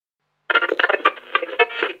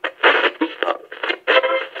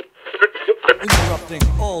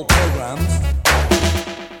interrupting all programs.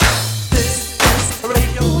 This is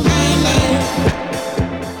Radio Highlife.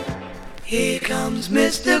 Here comes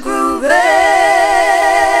Mr. Groovy.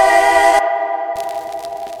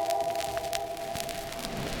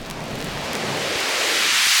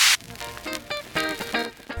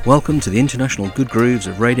 Welcome to the International Good Grooves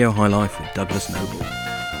of Radio Highlife with Douglas Noble.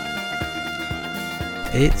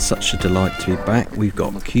 It's such a delight to be back. We've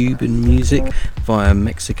got Cuban music via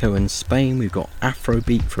Mexico and Spain. We've got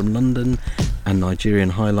Afrobeat from London and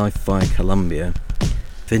Nigerian Highlife via Colombia.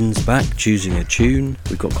 Finn's back choosing a tune.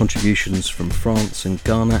 We've got contributions from France and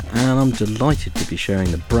Ghana, and I'm delighted to be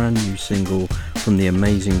sharing the brand new single from the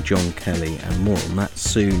amazing John Kelly, and more on that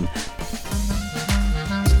soon.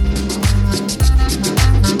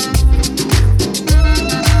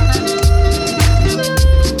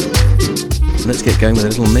 Let's get going with a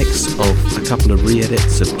little mix of a couple of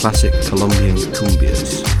re-edits of classic Colombian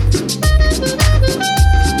cumbias.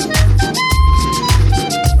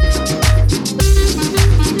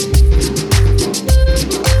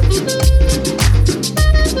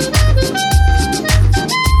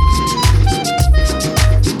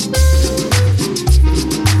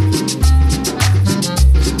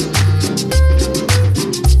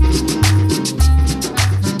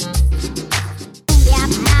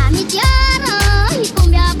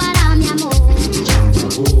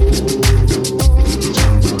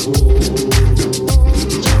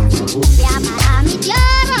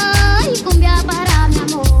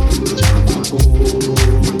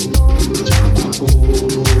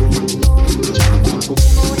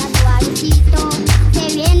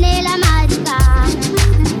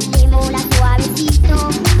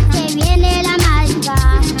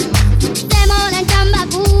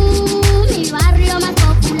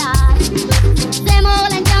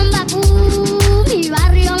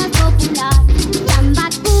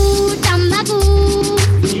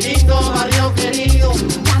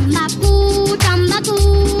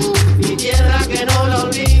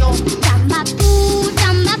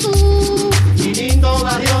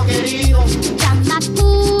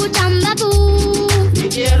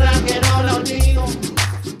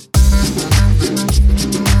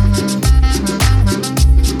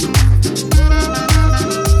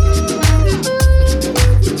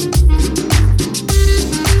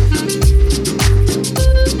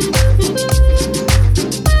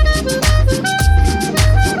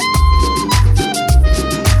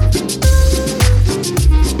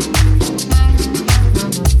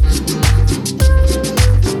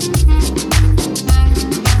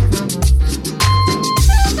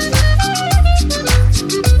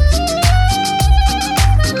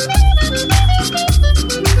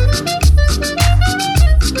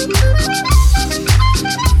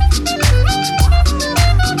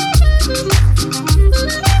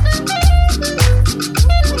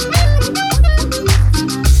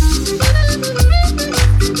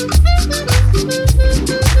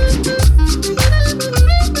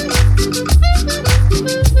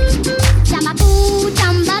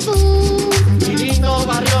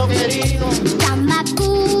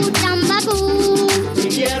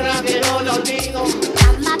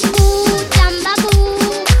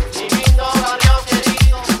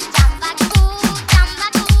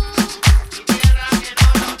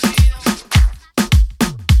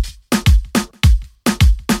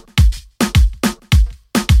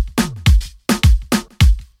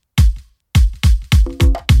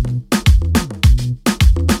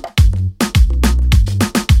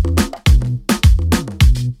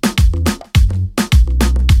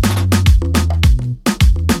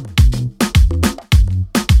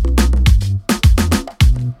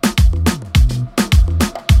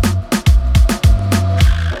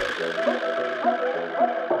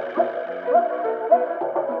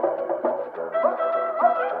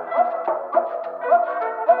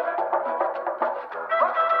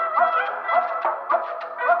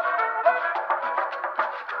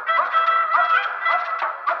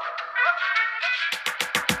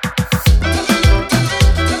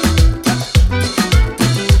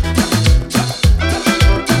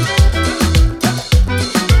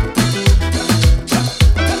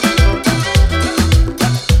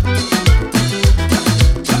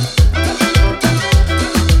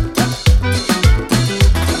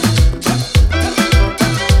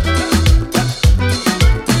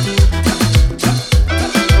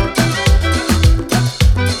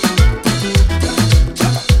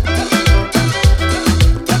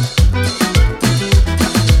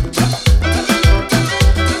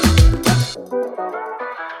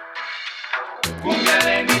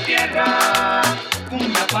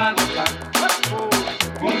 pa' gozar,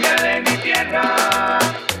 cumbia de mi tierra,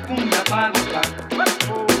 cumbia pa' gozar.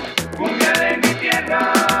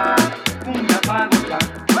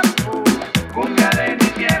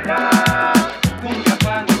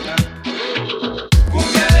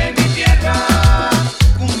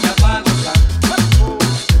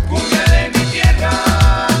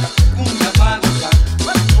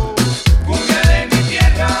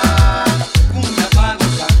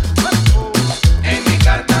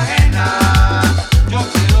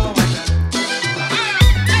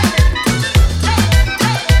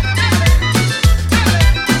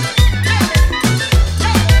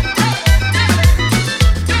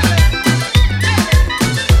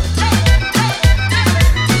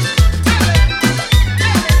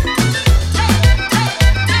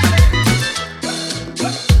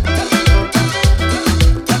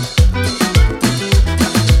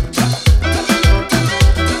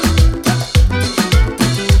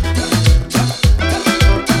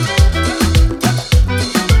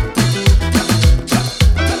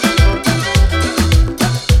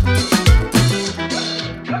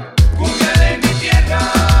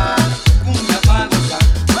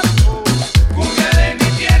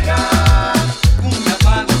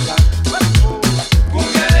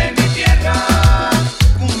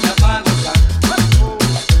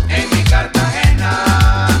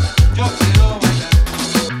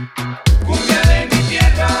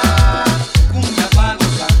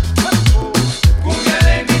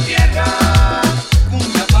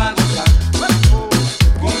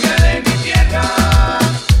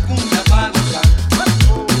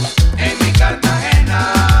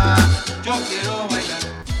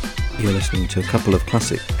 You're listening to a couple of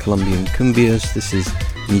classic Colombian cumbias. This is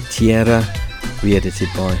Mi Tierra, re-edited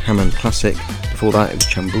by Hammond Classic. Before that it was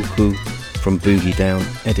Chambuku from Boogie Down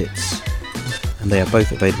Edits. And they are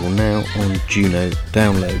both available now on Juno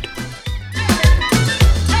Download.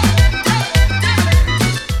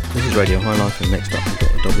 This is Radio High Life, and next up we've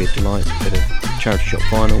got a Doggy Delight, a bit of Charity Shop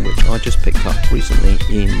vinyl which I just picked up recently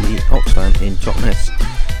in the Oxfam in Totnes.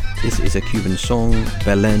 This is a Cuban song,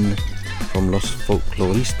 Belén, from Los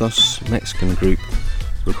Folkloristas, Mexican group,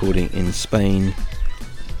 recording in Spain,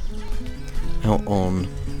 out on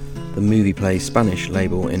the Movie Play Spanish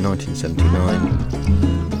label in 1979.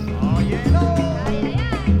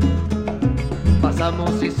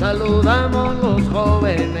 Pasamos y saludamos los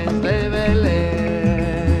jóvenes de Belén.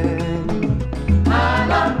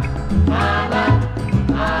 Ala, ala,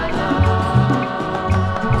 ala.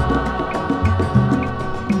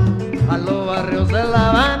 A los barrios de La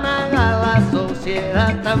Habana, a la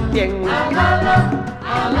sociedad también. Ala,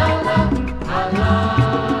 ala, ala.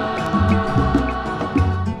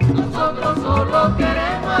 Nosotros solo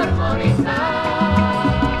queremos armonizar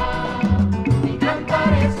y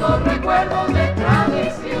cantar esos recuerdos de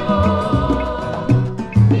tradición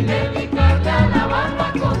y dedicarle a La Habana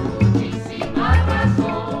con muchísima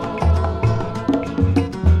razón.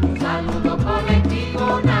 Un saludo colectivo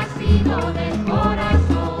nacido del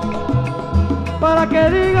corazón para que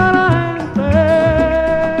diga la gente: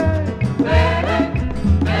 Belén,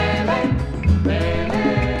 Belén,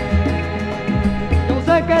 Belén. Yo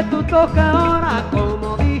sé que tú tocas ahora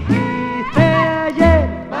como dijiste ayer,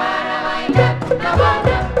 para bailar La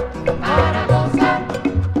Habana, para gozar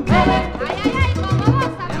Belén. Ay, ay, ay, ¿cómo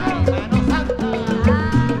goza, hermano santo?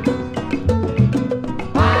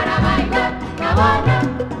 Para bailar La Habana,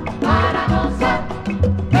 para gozar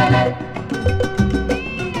Belén.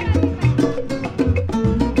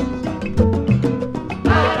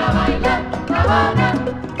 Para bailar La Habana,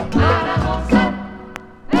 para gozar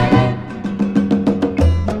Belén.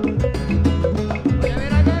 Voy a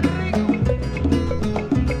ver allá rico.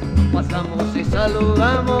 Pasamos y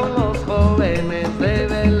saludamos los jóvenes de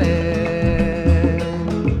Belén.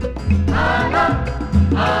 Ala,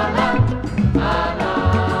 ala, ala.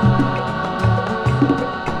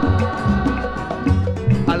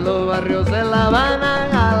 A los barrios de La Habana,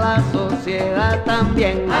 a la sociedad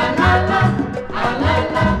también. Ala, ala,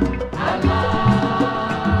 ala, ala.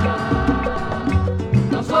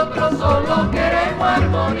 Nosotros solo queremos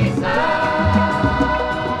armonizar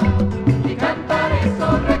y cantar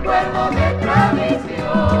esos recuerdos de tradición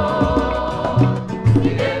y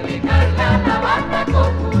dedicarle a La Habana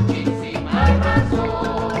con muchísima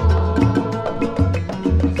razón.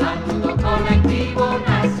 Un saludo colectivo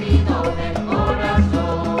nacido del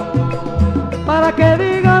corazón para que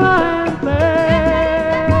diga la gente: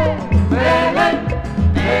 Belén,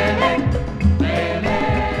 Belén, Belén.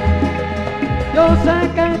 Yo sé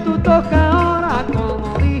que tú tocas ahora como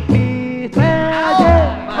dijiste ayer,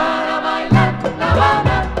 para bailar La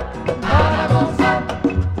Habana, para gozar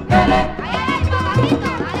Belén. Ay, ay, ay, papacito,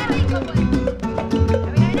 dale rico, pues. Ya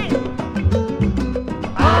viene.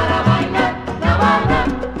 Para bailar La Habana,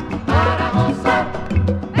 para gozar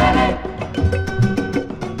Belén.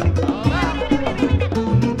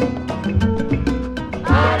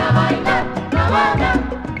 Para bailar La Habana,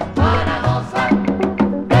 para gozar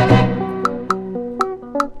Belén.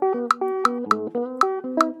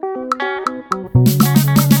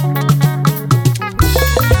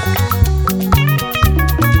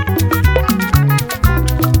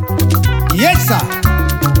 Yesa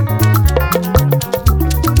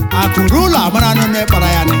Akurula manano ne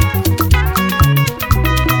parayane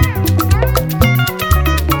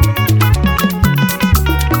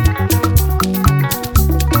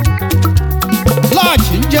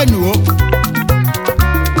Lodge ingenuo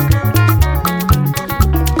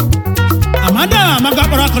Amanda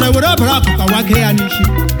magabara kore wura bara ka wake ya nishi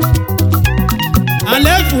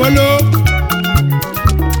Alefuolo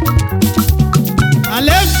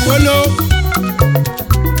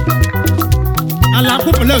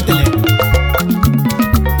Alakupele otele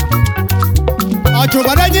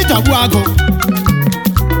Ochobara ji tabu ago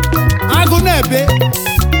Ago na ebe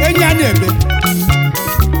Enya na ebe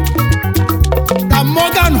The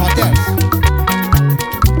Morgan Hotels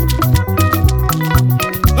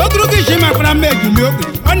Otruki shima kwa meji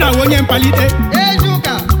liokri Ona wonye mpalite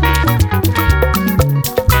Ejuka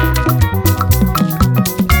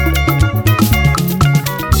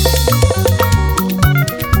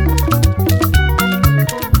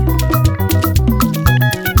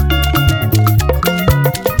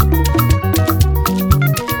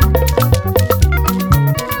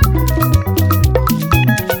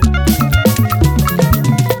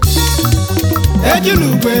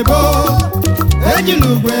ejinugwebo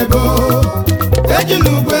ejinugwebo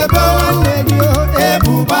ejinugwebo nwanne gị o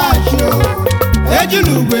ebubashi o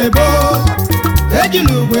ejinugwebo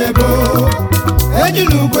ejinugwebo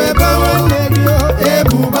ejinugwebo nwanne gị o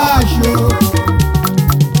ebubashi o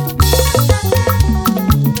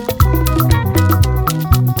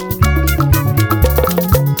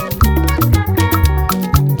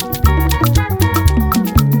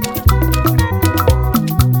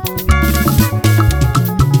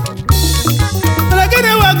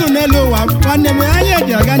nwanne m anyị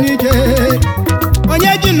eji aga n'ije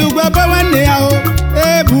onye ji n'ugwe bụ nwanne ya o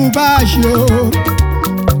ebubashi o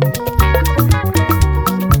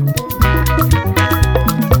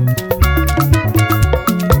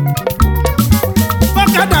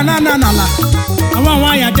ọkada na n'ala nwa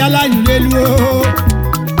nwaanyị ajala yiri elu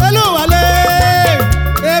o elu wale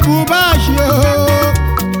ebubashi o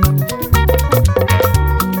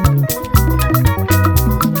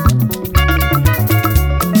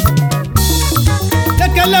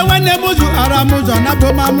ekele nwanne m ụzụ ara m ụzọ na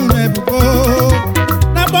boma m ebubo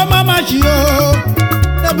na boma machi o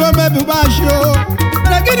na boma ebubashi o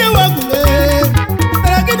mere gịnị wegule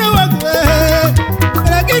mere gịnị wegule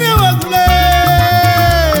mere gịnị wegule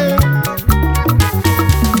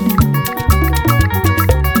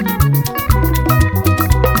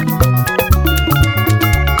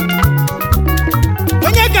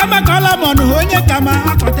onye ka makọla m ọnụ onye ka ma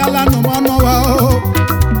akọchala nụ m ọnụ wa o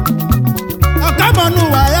ọkamọnụ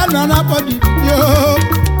wa ya nọ n'afọ dị yo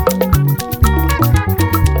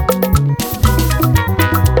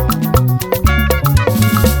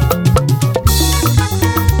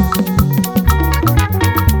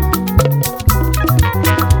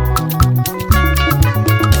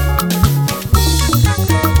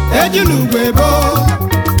ejinugwebo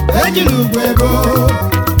ejinugwebo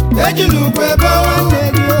ejinugwebo nwanne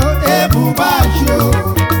gị o ebubashi o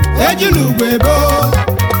ejinugwebo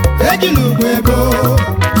ejinugwebo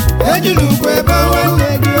ejinugwebo nwanne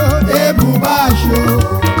gị o ebubashi o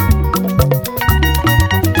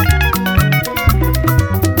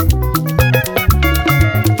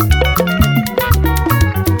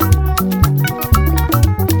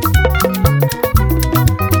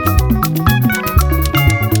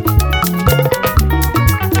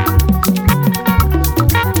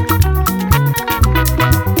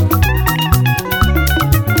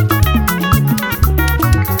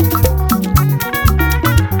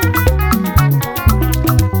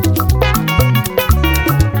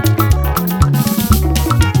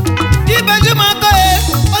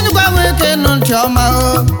chioma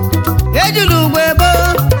o ejinugwebo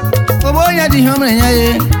obo onye dị ihe omere nya ye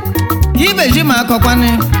ibeji ma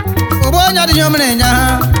akọkwani obo onye dị ihe omere nya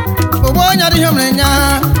ha obo onye dị ihe omere nya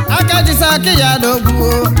ha aka jisa aka ya dogbu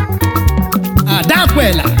o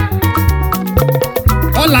adakwela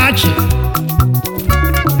ọlachi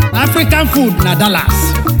African food na Dallas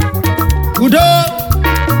udo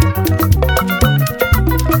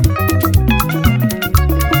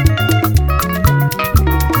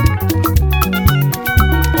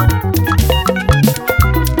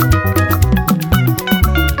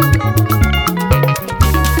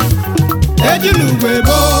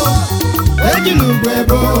ejinugwebo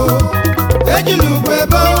ejinugwebo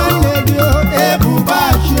ejinugwebo nwanne gị o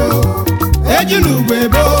ebubashi o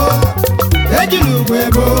ejinugwebo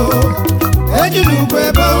ejinugwebo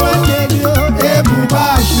ejinugwebo nwanne gị o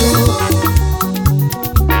ebubashi o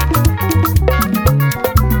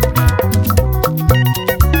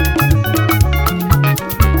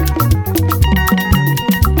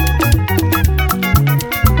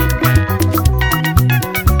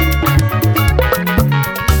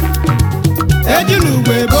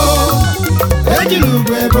ejinugwebo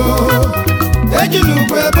ejinugwebo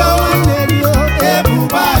ejinugwebo nwanne gị o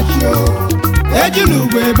ebubashi o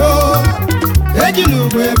ejinugwebo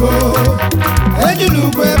ejinugwebo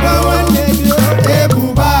ejinugwebo nwanne gị o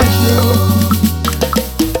ebubashi o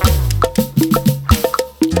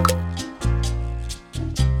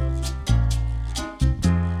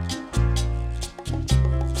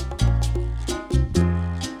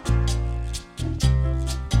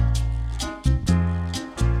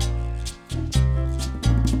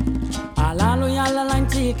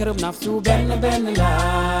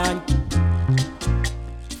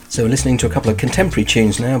So we're listening to a couple of contemporary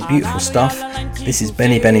tunes now, beautiful stuff. This is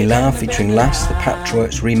Benny Benny La featuring Lass, the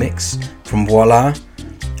Patchworks remix from Voila,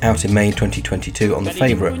 out in May 2022 on the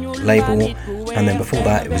Favourite label, and then before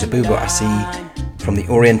that it was Abuba Asi from the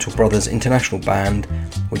Oriental Brothers International Band,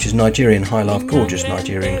 which is Nigerian high life, gorgeous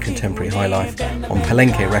Nigerian contemporary high life, on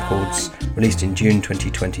Palenque Records, released in June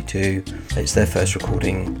 2022. It's their first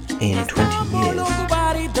recording in 20 years.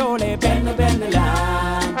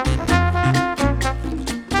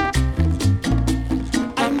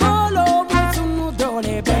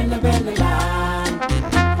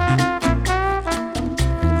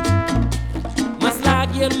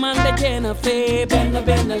 man de kena fe ben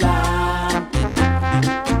la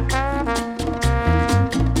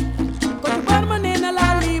ko tu bar manena la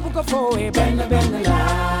li bu ko fo e ben la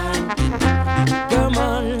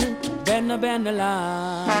gamal ben la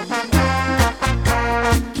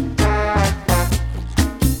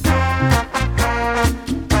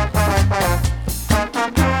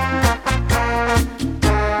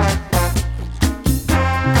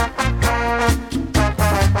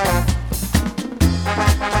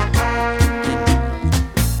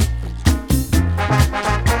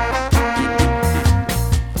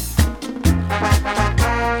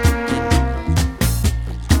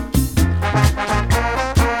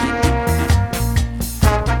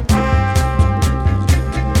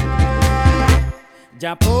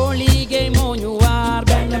Japoli game on you are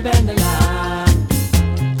ben la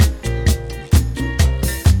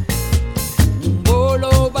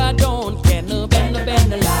Bolo ba don't ken ben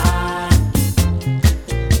la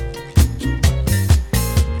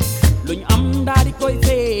Luñ am dari koy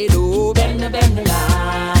feelu ben la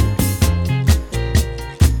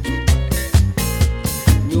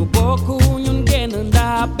Ñu bokku ñun genn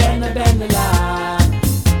nda ben la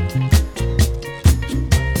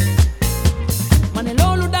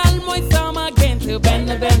Lolu dal moy sama gent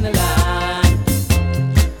ben la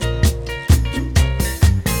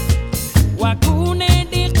wa ku ne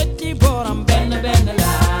di xëcc boram ben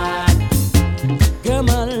la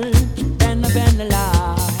gëmal ben la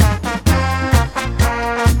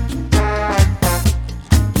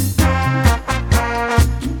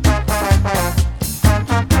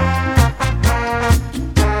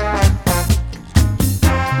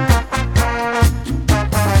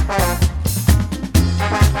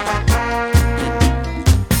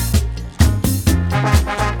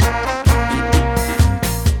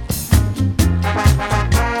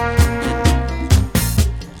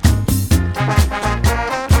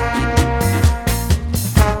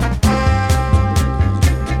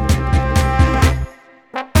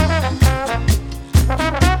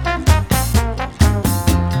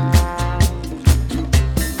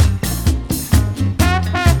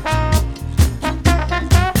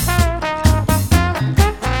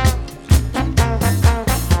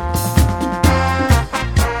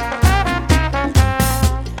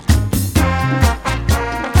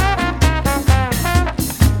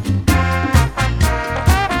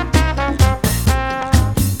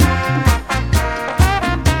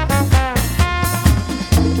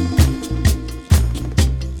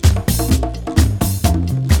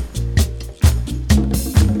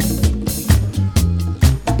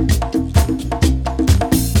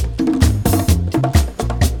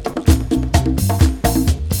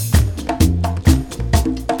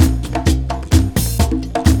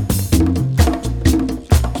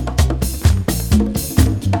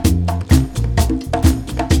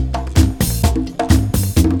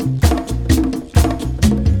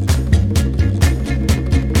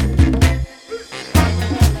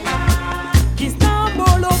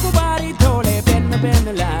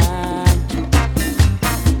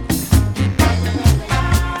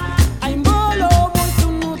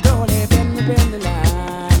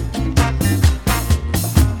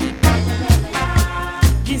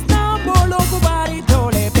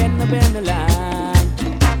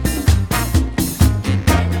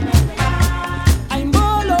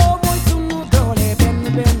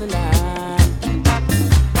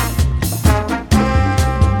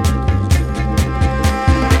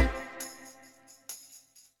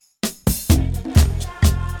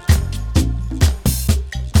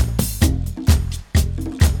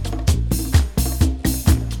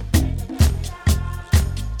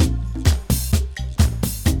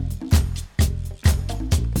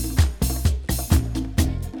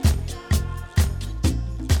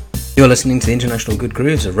You're listening to the International Good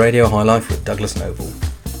Grooves of Radio High Life with Douglas Noble.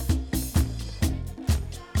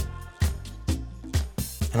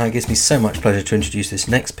 And it gives me so much pleasure to introduce this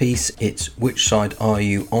next piece. It's Which Side Are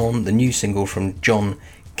You On, the new single from John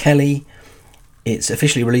Kelly. It's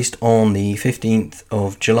officially released on the 15th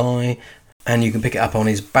of July, and you can pick it up on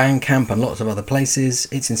his Bandcamp and lots of other places.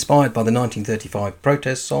 It's inspired by the 1935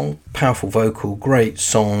 protest song. Powerful vocal, great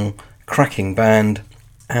song, cracking band,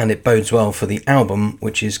 and it bodes well for the album,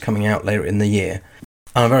 which is coming out later in the year.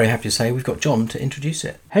 And I'm very happy to say we've got John to introduce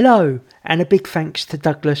it. Hello, and a big thanks to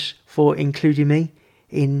Douglas for including me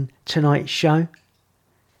in tonight's show.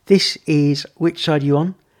 This is Which Side Are You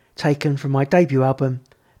On, taken from my debut album,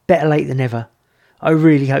 Better Late Than Never. I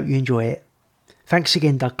really hope you enjoy it. Thanks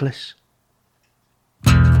again, Douglas.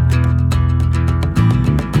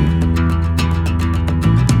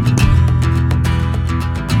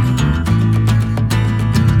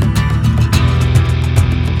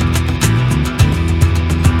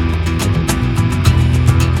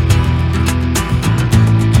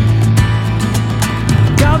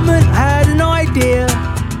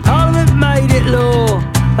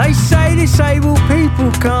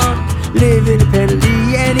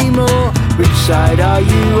 side are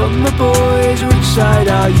you on, my boys? Which side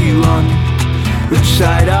are you on? Which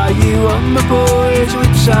side are you on, my boys?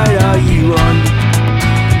 Which side are you on?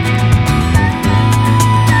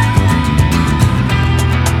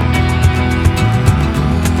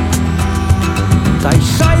 They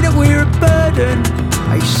say that we're a burden,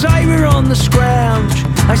 they say we're on the scrounge,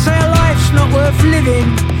 they say our life's not worth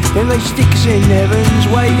living, then they stick us in heaven's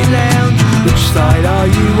waiting lounge. Which side are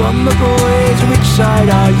you on, my boys? Which side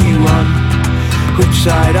are you on? Which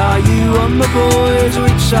side are you on, my boys?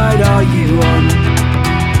 Which side are you on?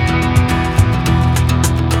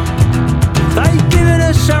 They've given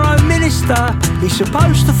us our own minister, he's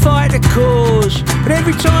supposed to fight the cause, but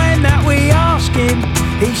every time that we ask him,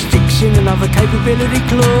 he sticks in another capability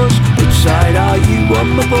clause. Which side are you on,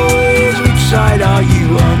 my boys? Which side are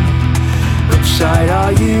you on? Which side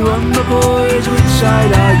are you on, my boys? Which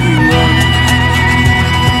side are you on?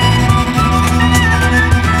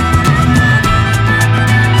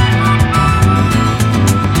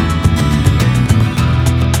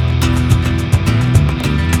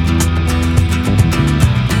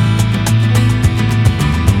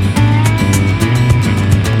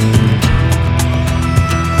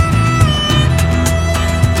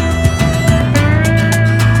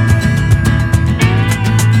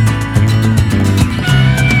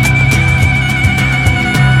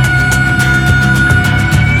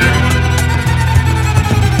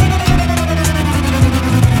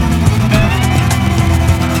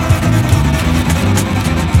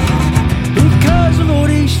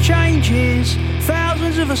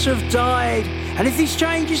 Have died, and if these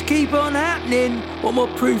changes keep on happening, what more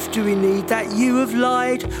proof do we need that you have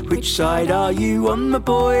lied? Which side are you on, my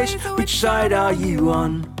boys? Which side are you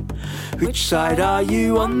on? Which side are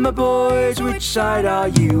you on, my boys? Which side are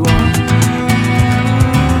you on?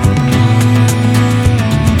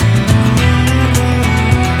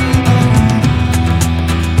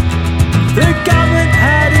 The government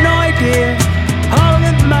had an idea,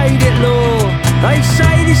 Parliament made it law. They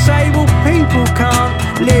say disabled people can't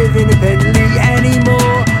live independently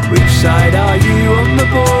anymore. Which side are you on, my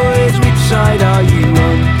boys? Which side are you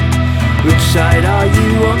on? Which side are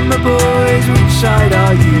you on, my boys? Which side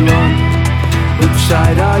are you on? Which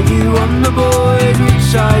side are you on, my boys? Which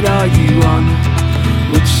side are you on?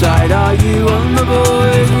 Which side are you on, my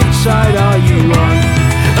boys? Which side are you on?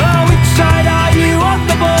 Oh, which side are you on,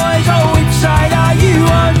 my boys? Oh, which side are you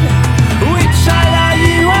on? Which side are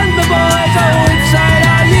you on, my boys? Oh, which side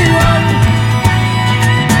are you on?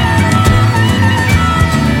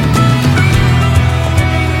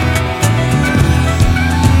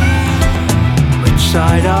 Which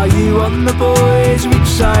side are you on, my boys? Which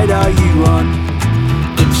side are you on?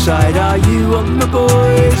 Which side are you on, my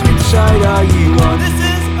boys? Which side are you on? This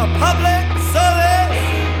is a public service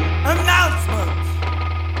announcement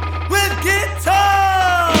with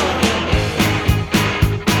guitar.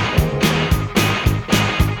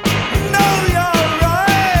 Know your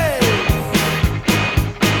rights.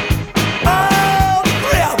 All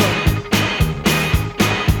three of them.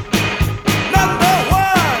 Number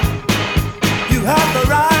one, you have the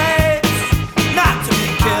right not to be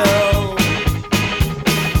killed.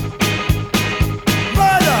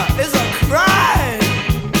 Murder is a crime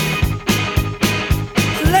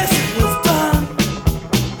unless it was done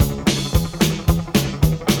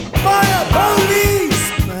by a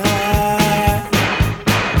policeman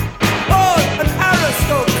or an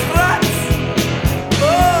aristocrat.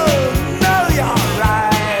 Oh, know your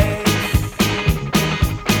rights.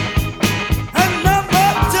 And number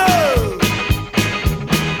two,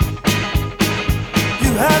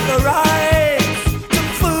 you have the right to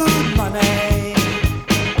food money,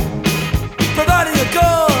 providing a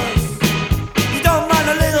cause. You don't mind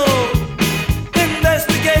a little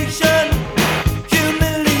investigation,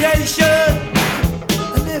 humiliation,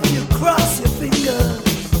 and if you cross your fingers,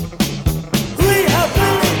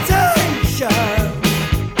 rehabilitation.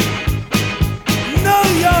 Know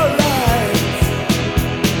your rights.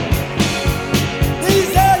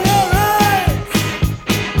 These are your rights.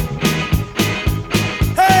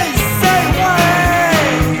 Hey, say why.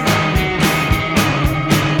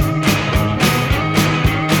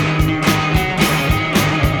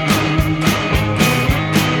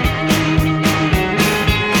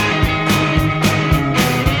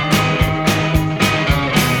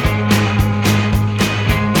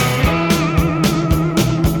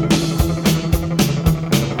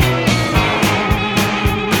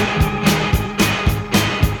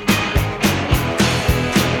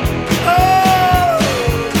 Oh,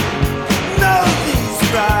 know these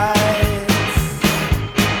rights.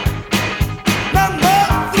 Number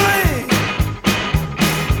three,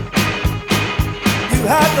 you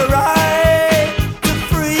have the right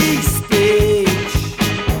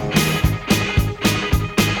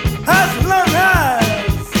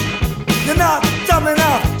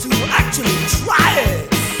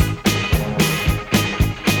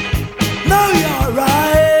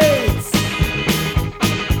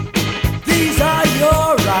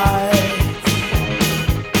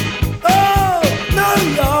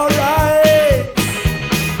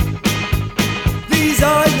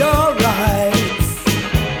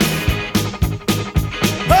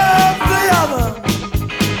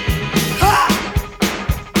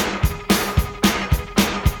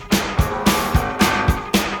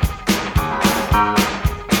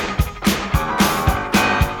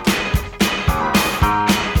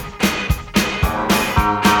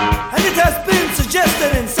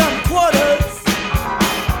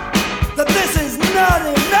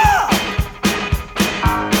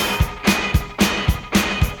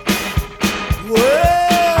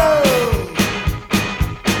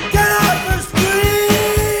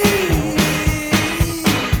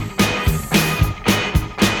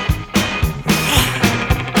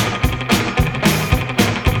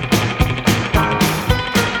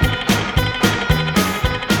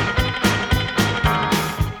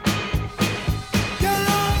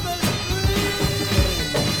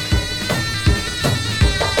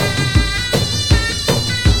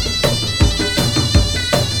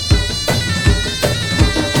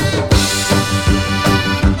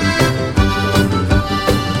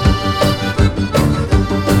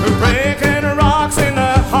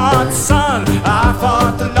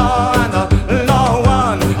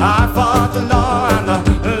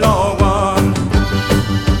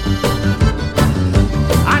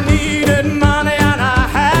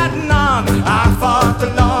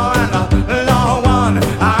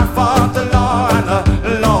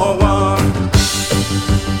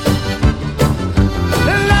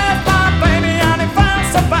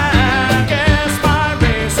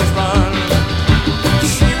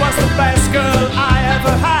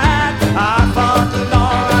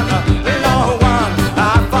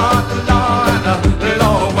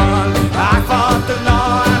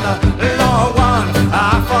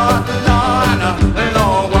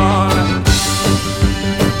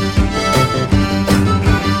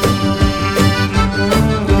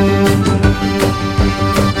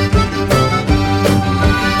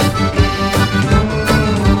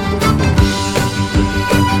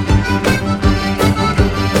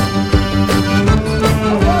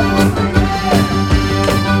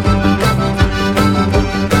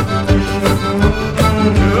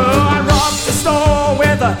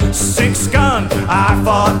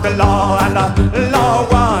fought the law and the law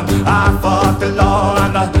won. I fought the law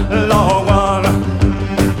and the law won.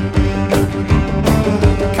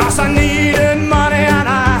 'Cause I needed money and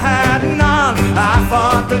I had none. I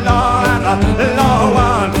fought the law and the law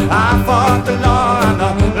won. I fought the law and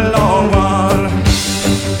the law won.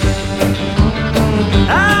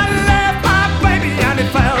 I left my baby and it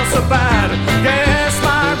felt so bad. Guess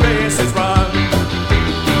my race is run.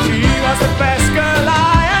 She was the best girl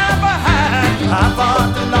I ever had. I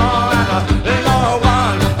fought the law and the law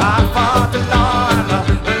won. I fought the law and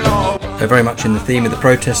the law won. So very much in the theme of the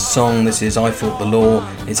protest song, this is I Fought the Law.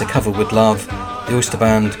 It's a cover with Love. The Oyster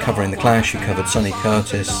Band covering The Clash, who covered Sonny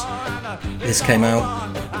Curtis. This came out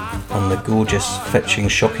on the gorgeous, fetching,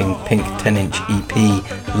 shocking pink 10-inch EP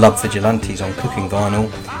Love Vigilantes on Cooking Vinyl.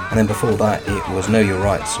 And then before that it was Know Your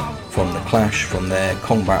Rights from The Clash from their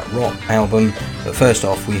Combat Rock album. But first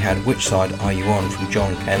off we had Which Side Are You On from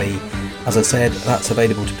John Kelly. As I said, that's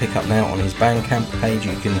available to pick up now on his Bandcamp page.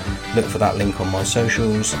 You can look for that link on my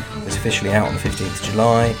socials. It's officially out on the 15th of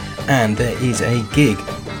July, and there is a gig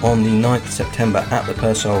on the 9th of September at the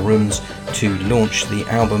Purcell Rooms to launch the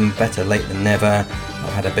album Better Late Than Never.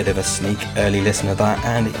 I've had a bit of a sneak early listen of that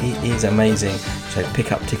and it is amazing, so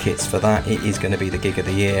pick up tickets for that. It is going to be the gig of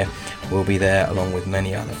the year. We'll be there along with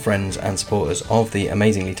many other friends and supporters of the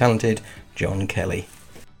amazingly talented John Kelly.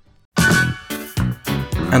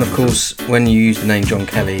 And of course, when you use the name John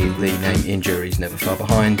Kelly, the name Ian Dury is never far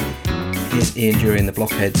behind. Here's Ian Dury and the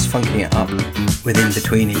Blockheads funking it up with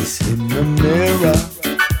In-Betweenies. In the mirror,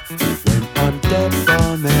 when I'm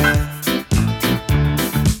debonair,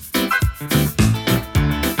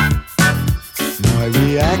 my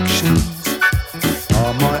reactions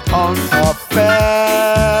are my own affair.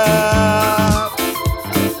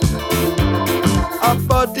 A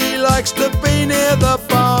body likes to be near the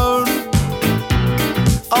bone.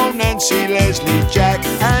 Oh, Nancy, Leslie, Jack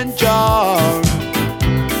and Joan.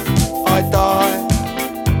 I die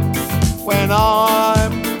when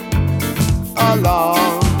I'm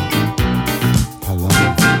alone.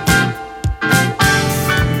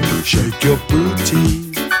 Shake your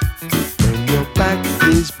booty when your back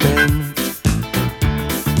is bent.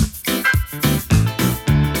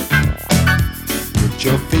 Put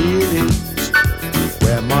your feelings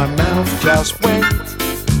where my mouth just went.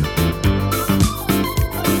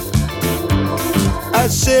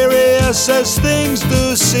 As serious as things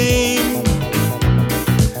do seem,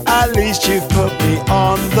 at least you've put me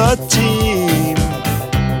on the team.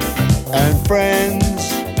 And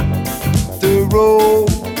friends do rule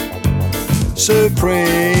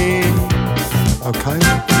supreme. Okay.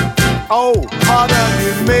 Oh, pardon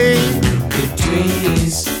you mean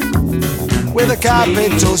Betweenies, with a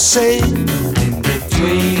capital C.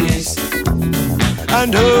 Betweenies,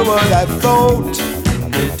 And who would have thought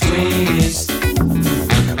Betweenies,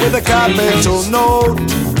 with a capital note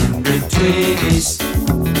Betweenies,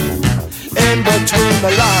 in between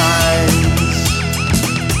the lines.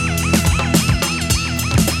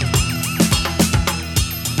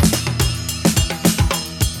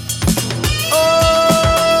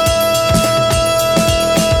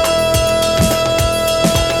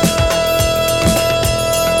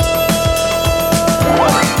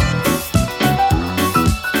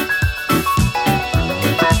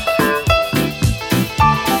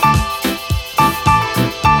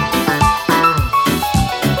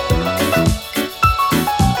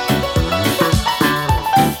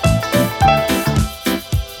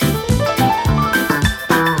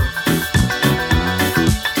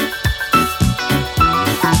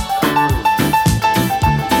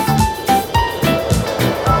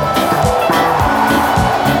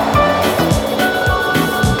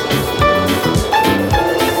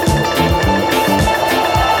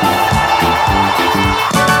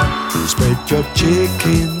 Your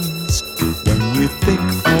chickens when you think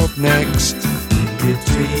of next.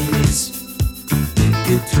 Betweenies,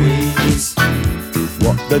 Betweenies,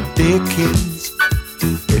 What the dickens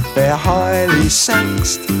if they're highly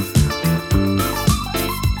sexed?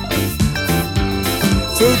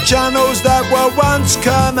 Through channels that were once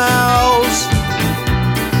canals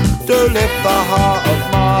to lift the heart of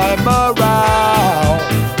my morale.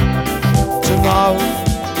 To know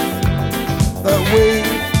that we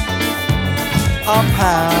are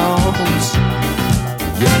pals.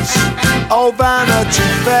 Yes. Oh, Vanity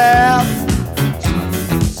Fair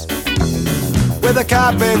with a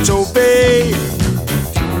capital V.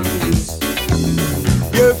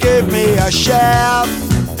 You give me a share,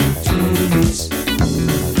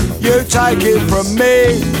 you take it from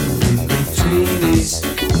me.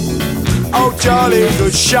 Oh, jolly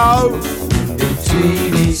good show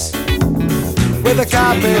with a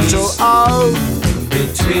capital O.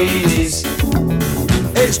 In-betweenies,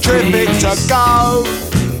 It's terrific to go.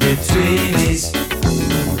 in-betweenies,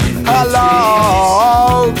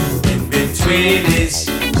 Hello. in-betweenies,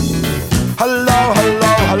 Hello,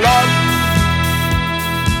 hello, hello.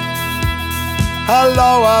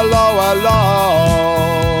 Hello, hello, hello.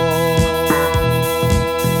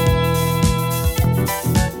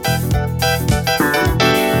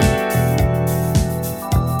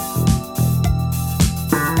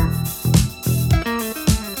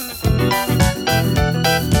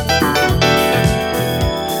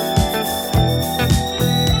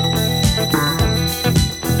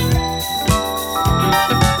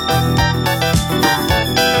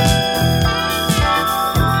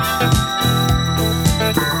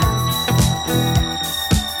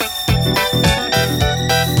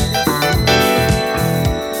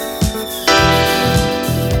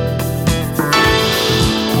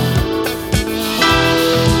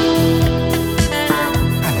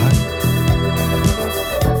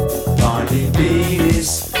 Barney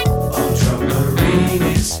Beanies,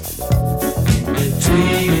 Ultramarinis,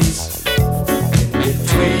 in-betweenies,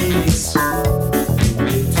 in-betweenies,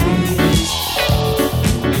 in-betweenies,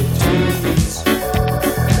 in-betweenies.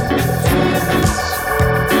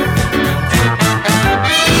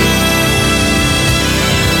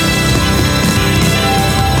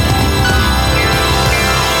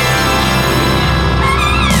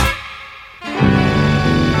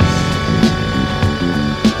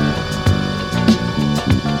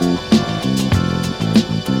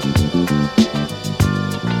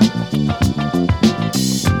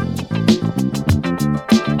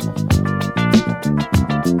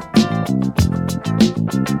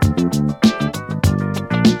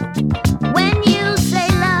 When you say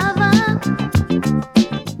lover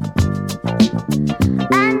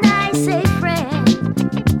and I say friend,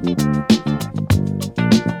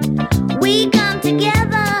 we come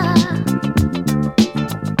together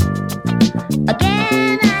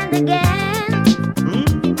again and again.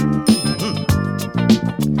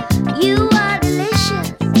 You are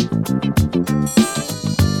delicious.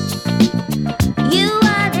 You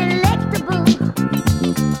are delectable.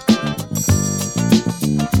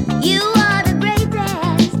 You are the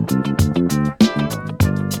greatest,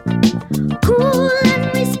 cool and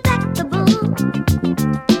respectable.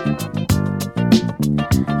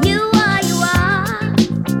 You are, you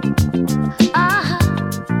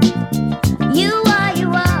are,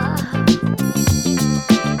 you are.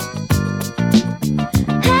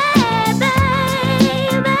 Hey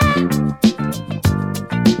baby,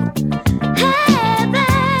 hey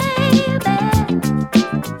baby.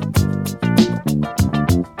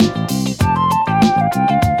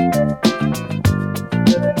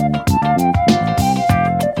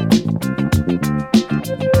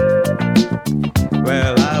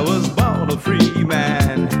 Well, I was born a free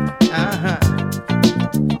man.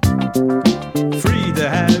 Free to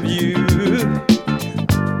have you.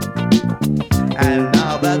 And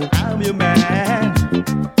now that I'm your man,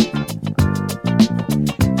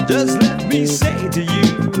 just let me say to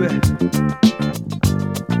you,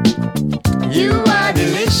 you are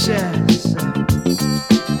delicious.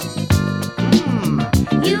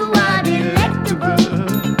 You are delectable.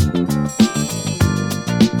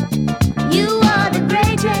 You are the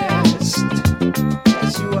greatest,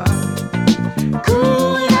 Yes, you are.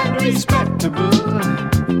 cool and respectable.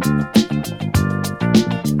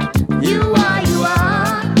 You are, you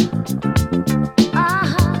are.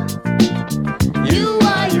 You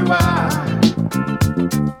are, you are.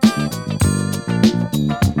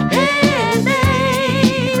 Hey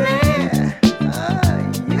baby,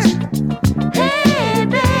 hey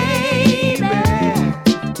baby.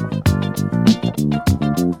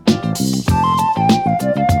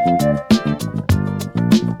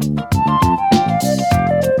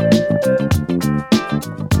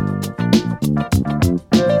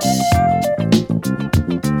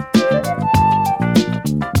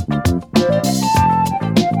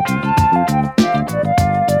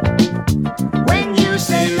 When you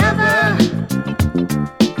say lover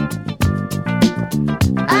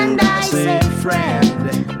and I say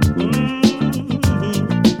friend,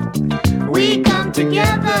 we come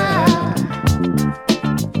together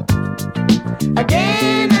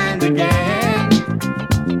again and again.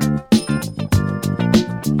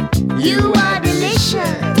 You are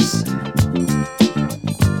delicious.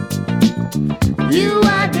 You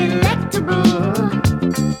are delectable.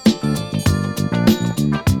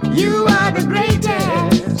 You are the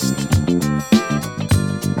greatest,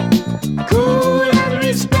 cool and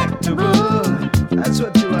respectable. That's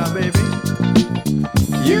what you are, baby.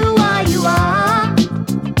 You are, you are.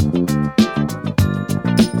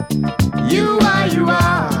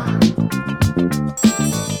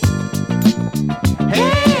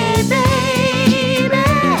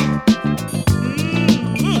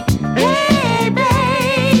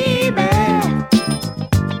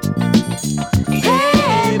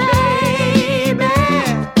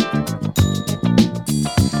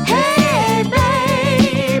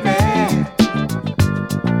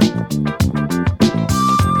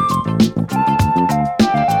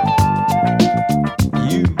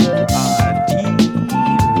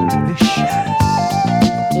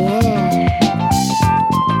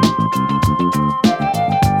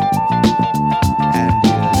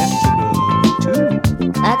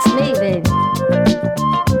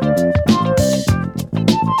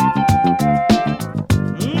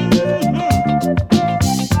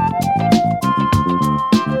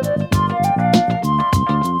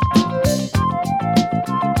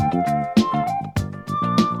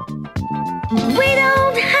 We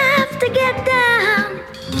don't have to get down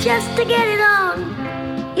just to get it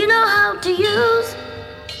on. You know how to use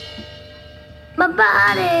my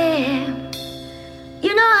body.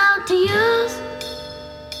 You know how to use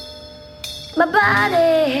my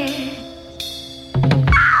body.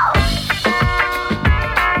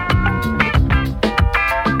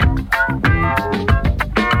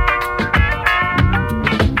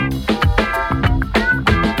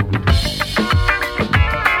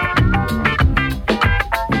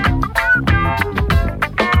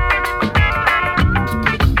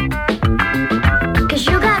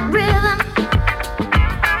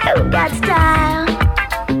 Got style.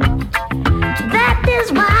 That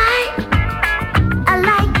is why I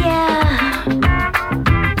like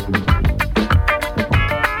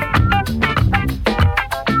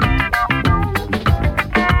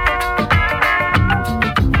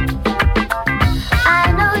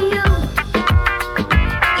I know you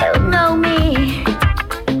know me.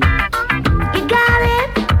 You got it,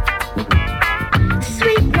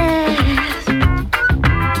 sweetness.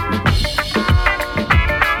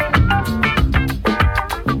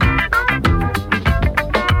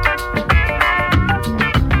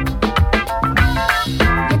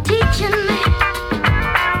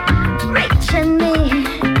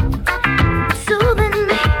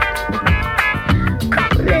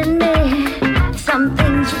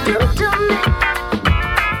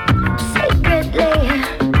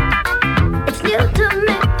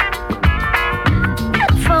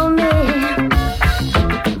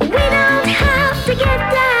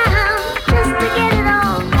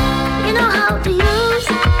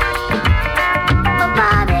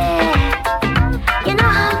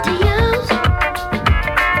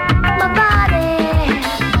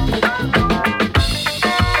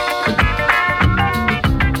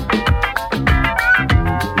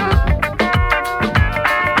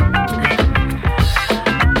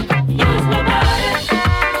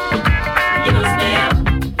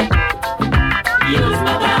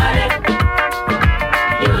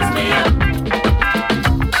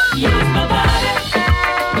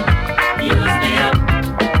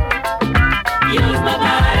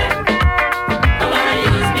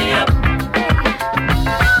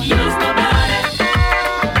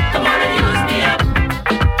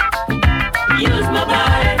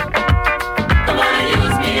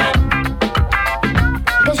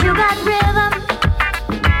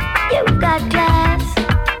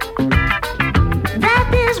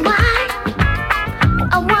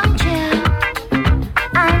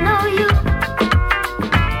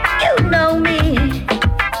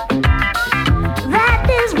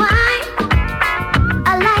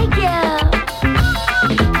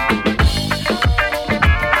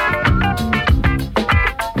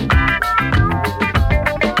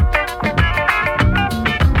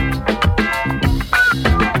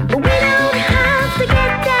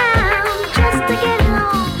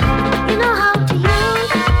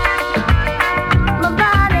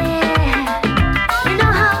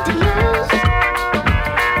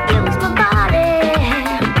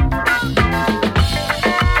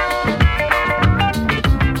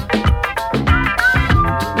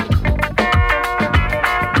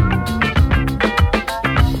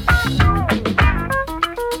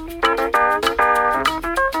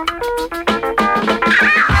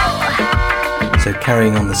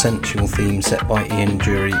 Carrying on the sensual theme set by Ian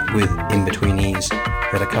Dury with In Between E's. We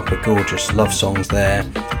had a couple of gorgeous love songs there.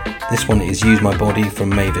 This one is Use My Body from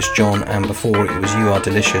Mavis John, and before it was You Are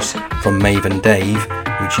Delicious from Maven Dave,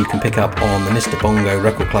 which you can pick up on the Mr. Bongo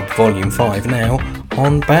Record Club Volume 5 now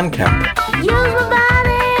on Bandcamp. Use my body.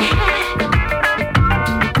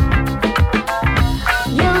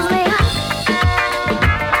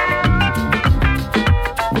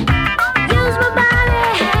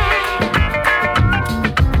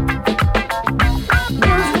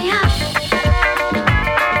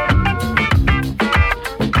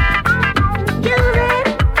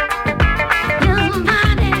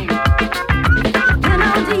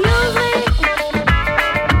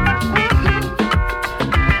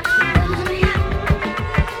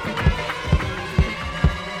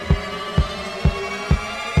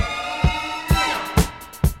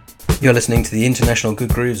 You're listening to the International Good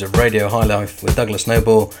Grooves of Radio High Life with Douglas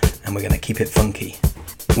Noble, and we're going to keep it funky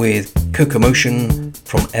with Cocomotion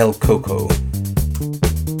from El Coco.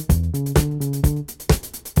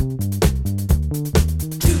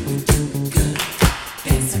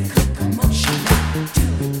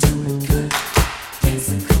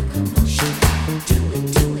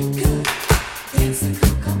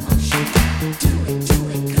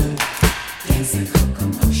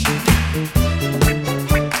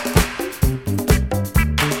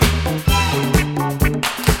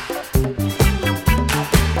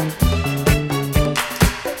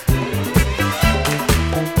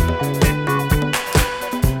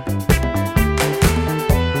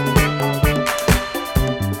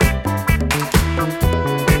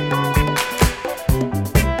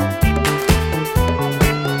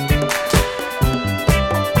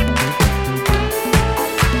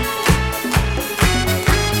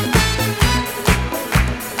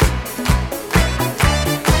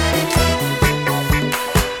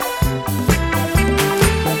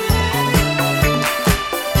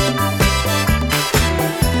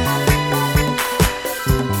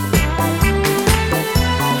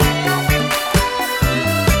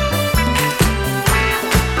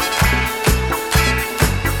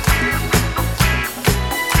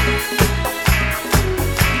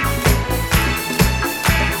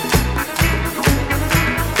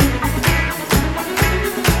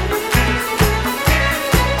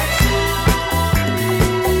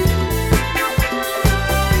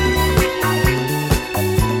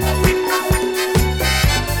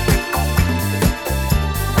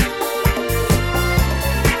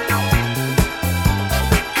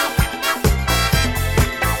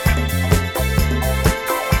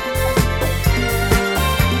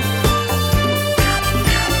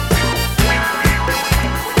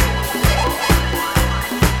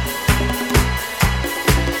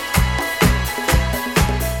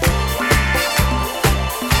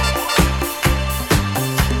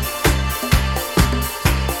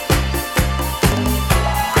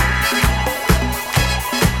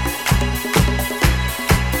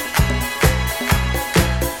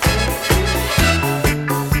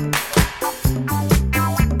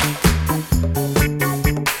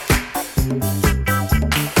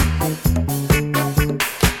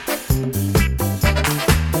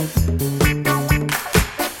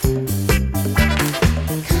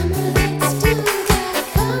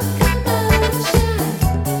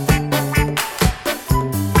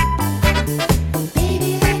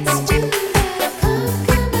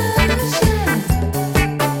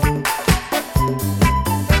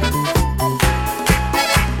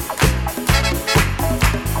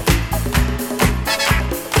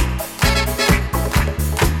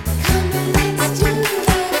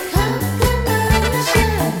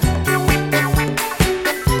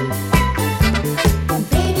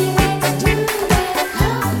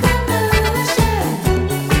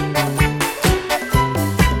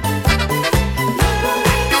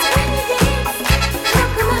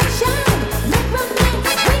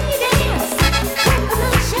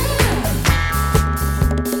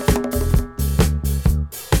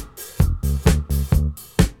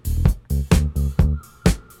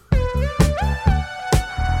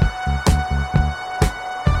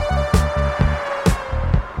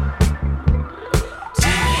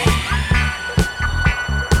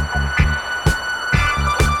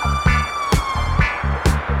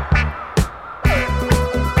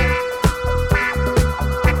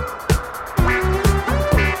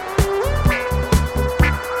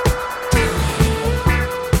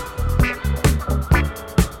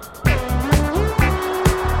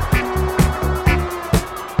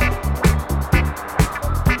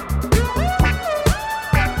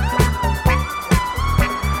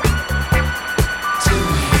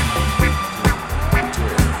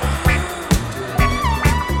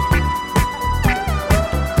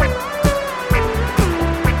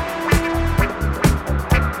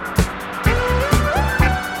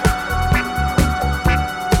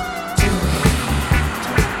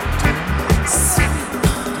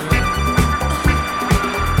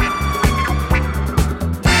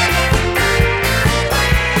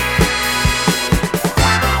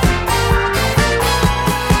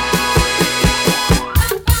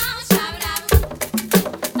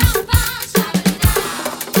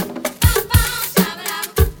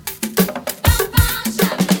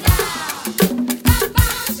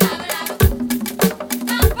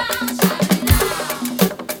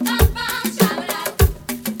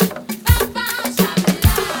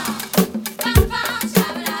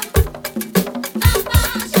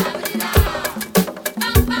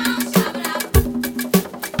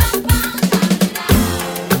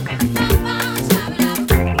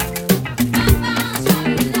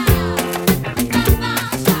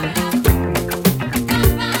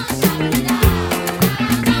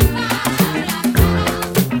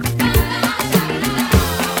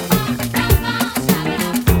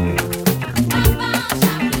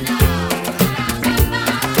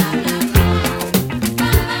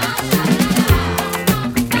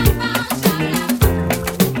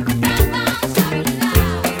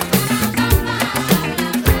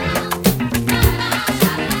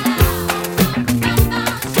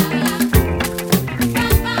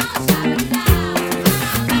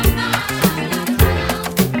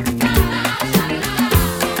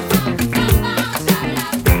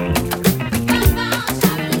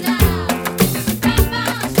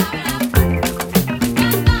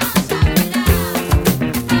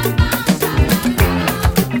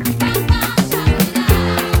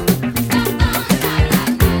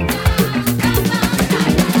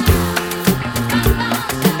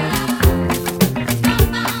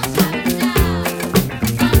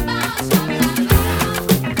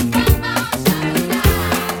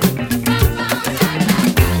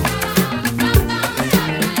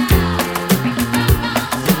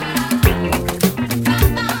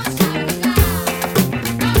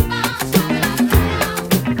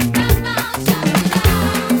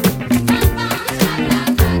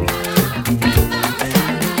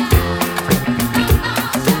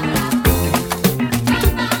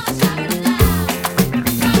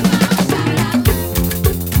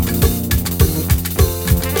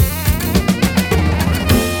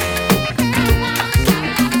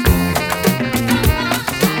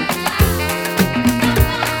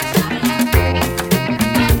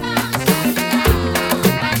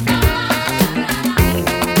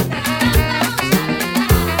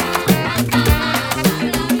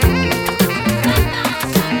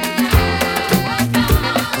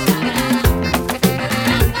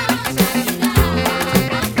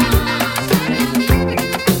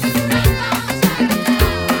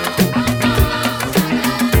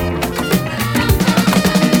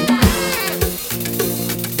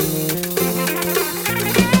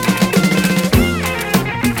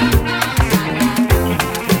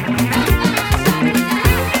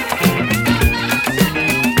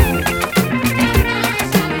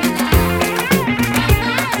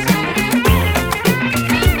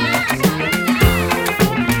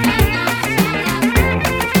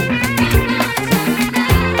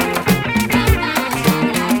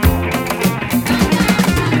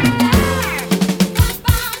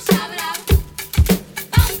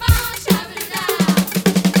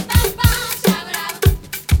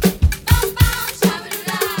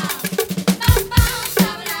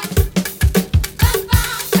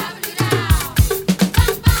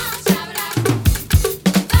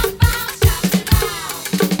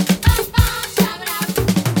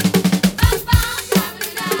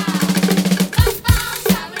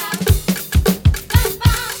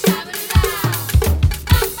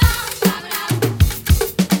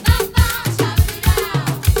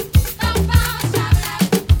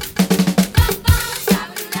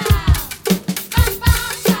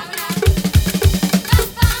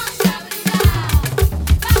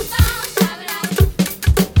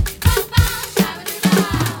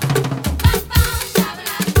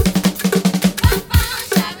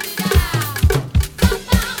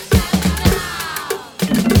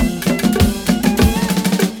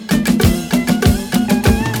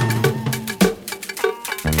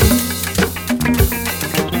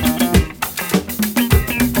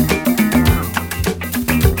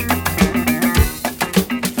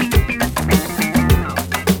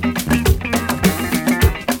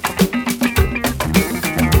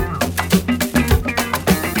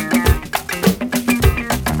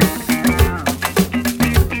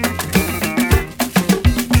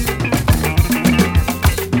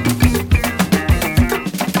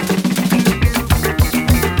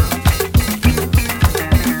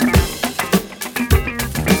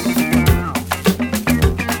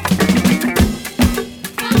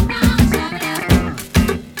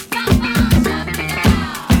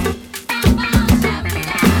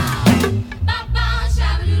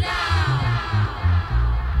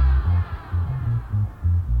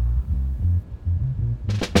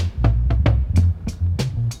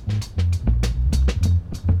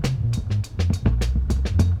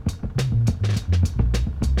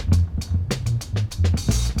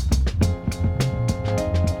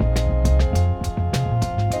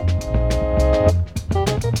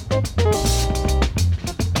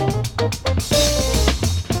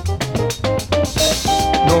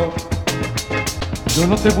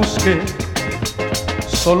 no te busqué,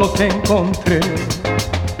 solo te encontré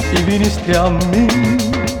y viniste a mí.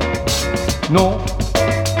 No,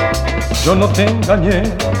 yo no te engañé,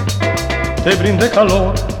 te brindé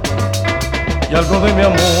calor y algo de mi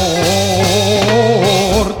amor.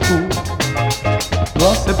 Tú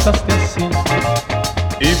lo aceptaste así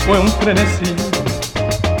y fue un frenesí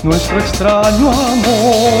nuestro extraño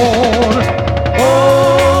amor.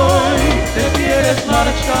 Hoy te quieres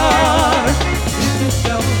marchar y fuiste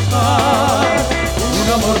a buscar un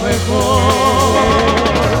amor mejor.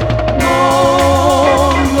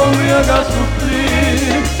 No me hagas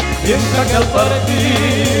sufrir, piensa que al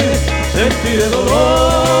partir sentiré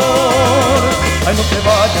dolor. Ay, no te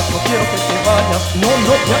vayas, no quiero que te vayas, no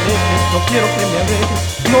te alejes, no quiero que me alejes.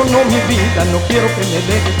 No, mi vida, no quiero que me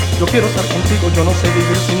dejes. Yo quiero estar contigo, yo no sé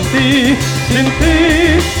vivir sin ti, sin ti,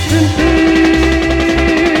 sin ti.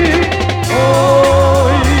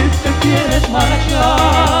 Hoy te quieres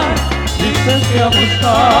marchar, dices que a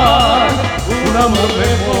buscar un amor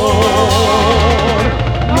mejor.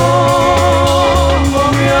 No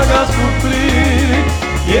me hagas sufrir,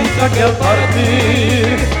 piensa que al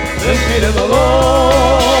partir sentiré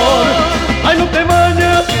dolor. Ay, no te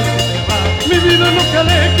vayas, mi vida, no te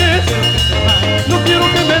alejes, no quiero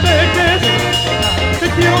que me dejes, te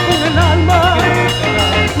quiero con el alma,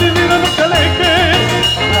 mi vida, no te alejes,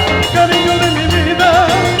 cariño de mi vida,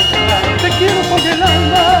 te quiero con el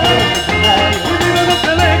alma, mi vida, no te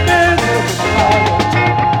alejes.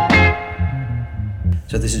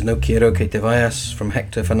 So this is No Quiero que te vayas from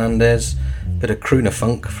Hector Fernandez, bit of crooner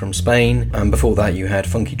funk from Spain, and before that you had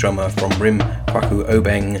Funky Drummer from Rim Kwaku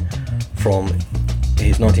Obeng from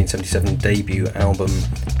his 1977 debut album,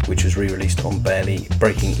 which was re-released on Barely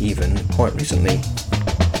Breaking Even quite recently.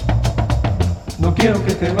 No quiero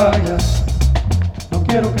que te vayas, no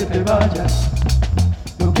quiero que te vayas,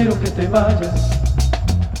 no quiero que te vayas,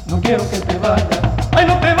 no quiero que te vayas. ¡Ay,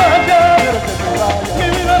 no te vayas! Quiero que te vayas. Mi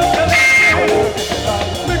vida, no te alejes.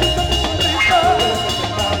 Me gusta tu sonrisa,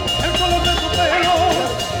 el color de tu pelo,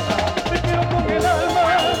 te quiero con el alma,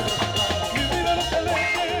 mi vida, no te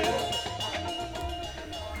alejes.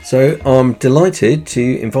 So I'm delighted to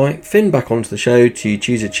invite Finn back onto the show to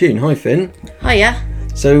choose a tune. Hi Finn. Hiya.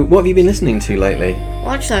 So what have you been listening to lately?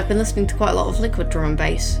 Well, actually I've been listening to quite a lot of liquid drum and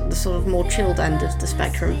bass, the sort of more chilled end of the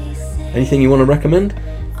spectrum. Anything you want to recommend?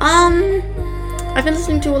 I've been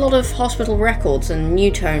listening to a lot of Hospital Records and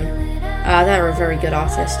New Tone. They're a very good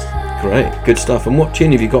artist. Great, good stuff. And what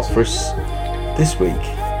tune have you got for us this week?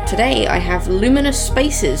 Today I have Luminous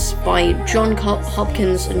Spaces by John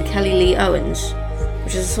Hopkins and Kelly Lee Owens,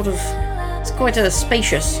 which is it's quite a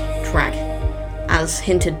spacious track, as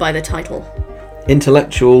hinted by the title.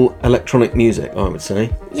 Intellectual electronic music, I would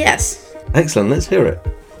say. Yes. Excellent, let's hear it.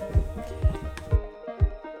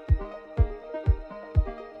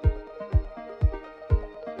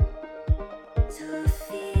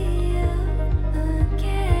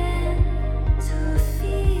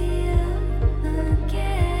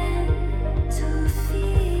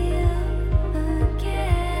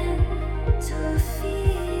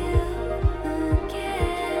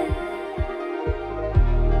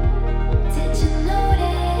 Did you notice?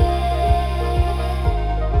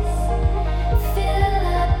 Feel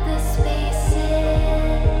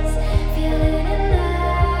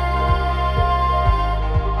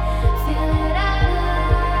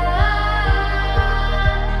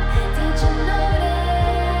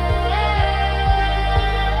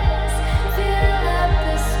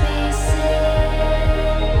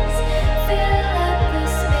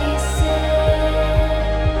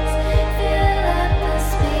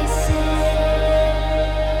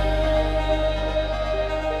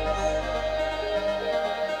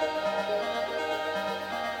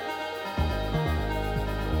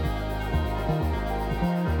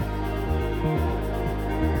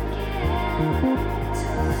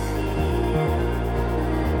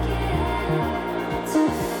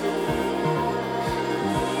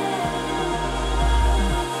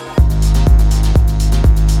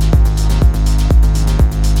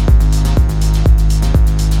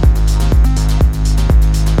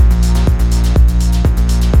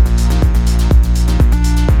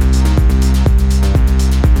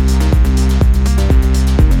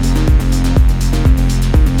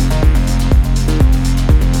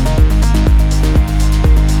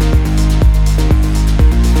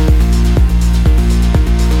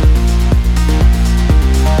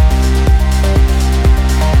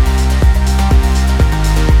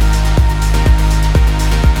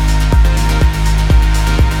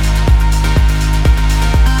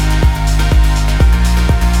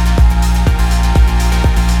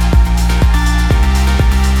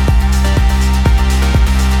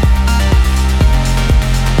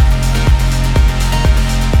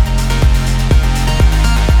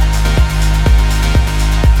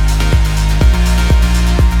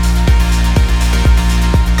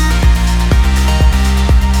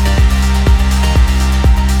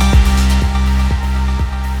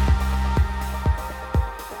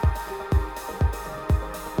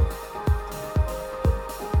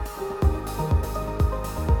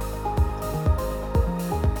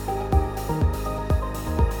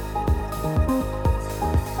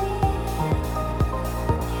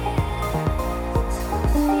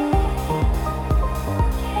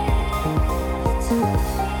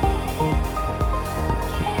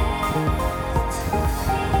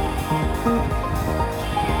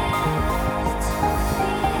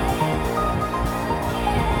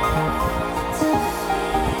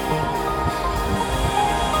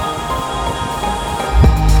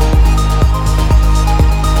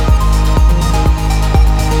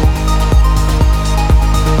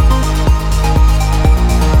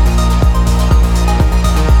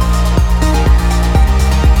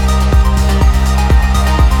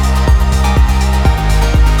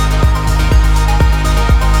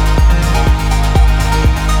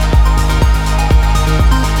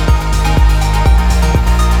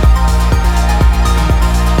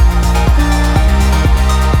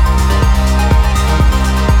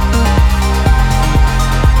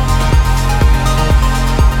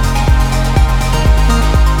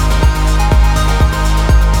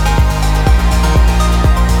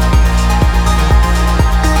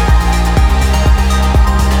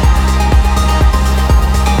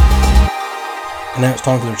Now it's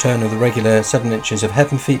time for the return of the regular 7 Inches of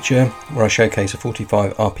Heaven feature, where I showcase a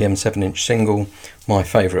 45 RPM 7-inch single, my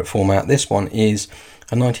favourite format. This one is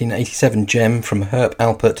a 1987 gem from Herb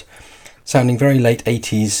Alpert, sounding very late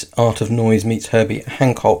 80s Art of Noise meets Herbie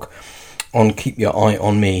Hancock on Keep Your Eye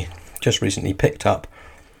on Me, just recently picked up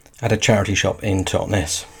at a charity shop in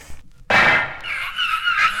Totnes.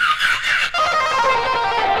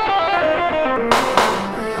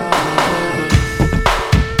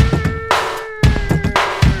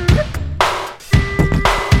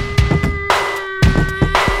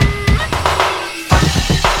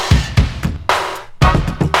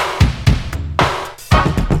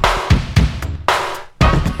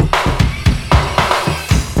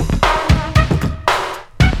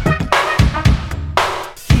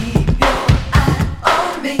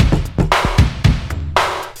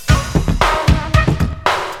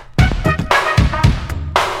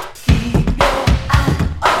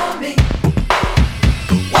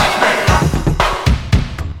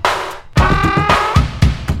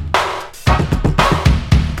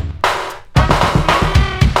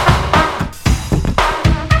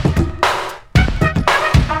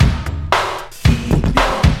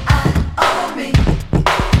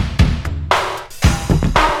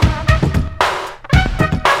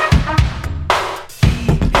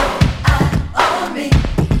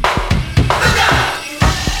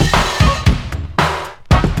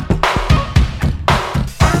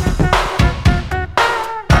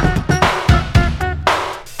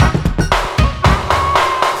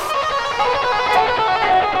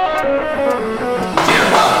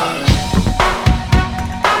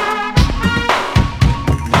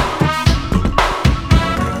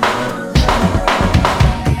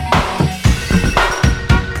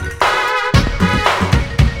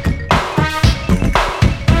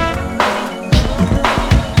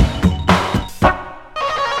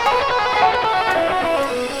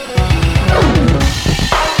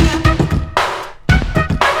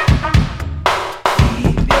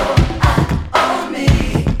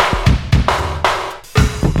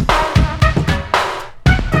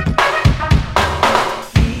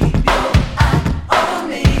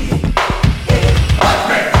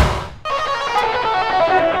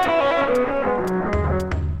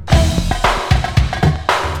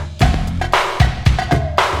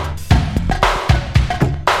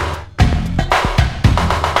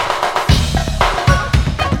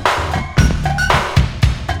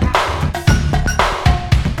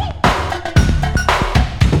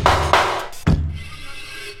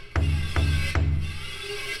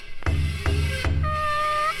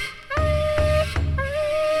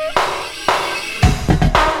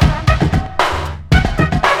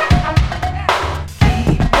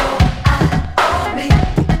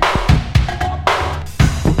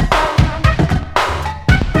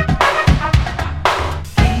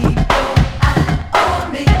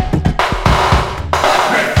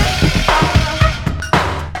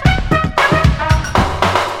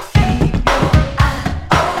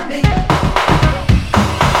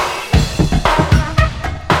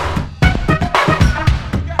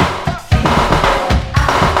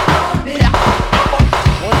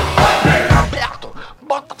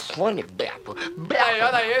 fone, Beto. Aí,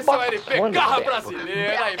 olha aí, esse é o LP Garra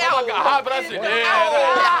Brasileira. Aí, vamos agarrar a brasileira.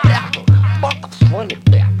 Beto, bota fone,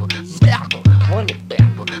 Beto. Beto, fone,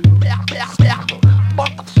 Beto. Beto,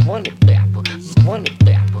 bota fone, Beto. Fone,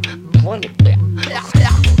 Beto. Fone, Beto.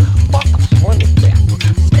 Bota fone, Beto.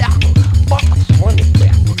 Beto, bota fone,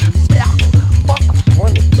 Beto. Beto, bota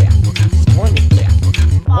fone, Beto. Fone, Beto.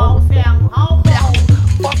 Ao ferro, ao ferro.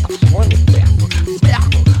 Bota fone, Beto.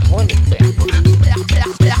 Beto, fone, Beto.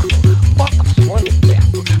 Bota fone,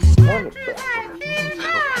 Beto. Fone, Beto.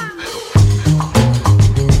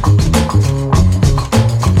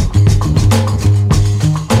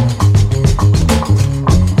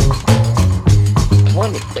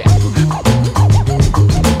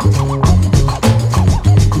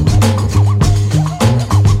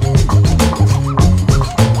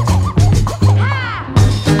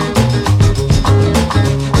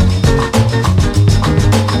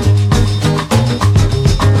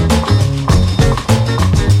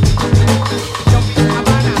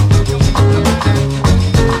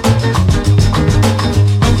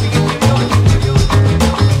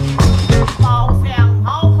 Ao ferro,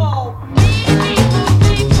 ao fogo.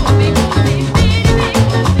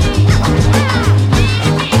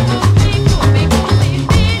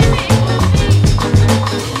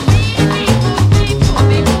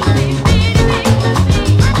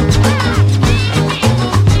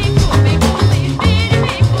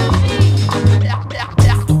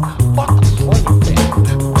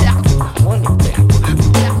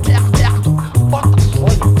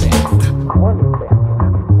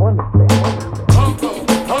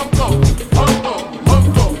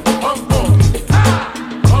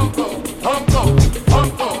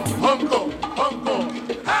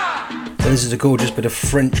 is a gorgeous bit of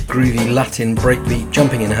French groovy Latin breakbeat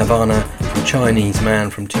jumping in Havana from Chinese Man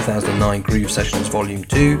from 2009 Groove Sessions Volume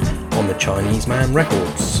 2 on the Chinese Man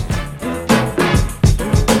Records.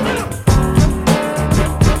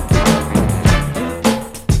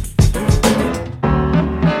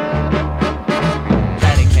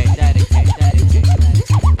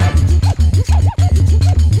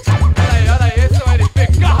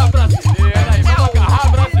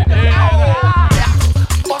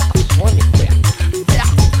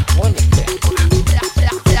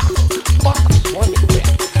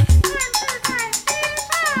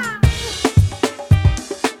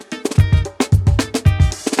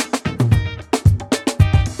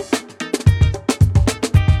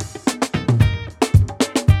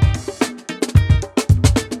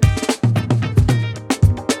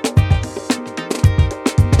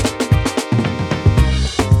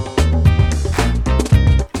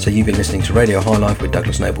 You've been listening to Radio High Life with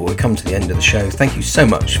Douglas Noble. We've come to the end of the show. Thank you so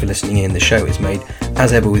much for listening in. The show is made,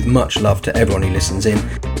 as ever, with much love to everyone who listens in.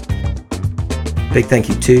 Big thank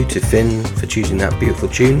you too to Finn for choosing that beautiful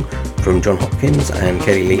tune from John Hopkins and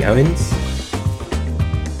Kelly Lee Owens.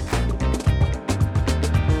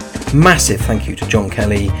 Massive thank you to John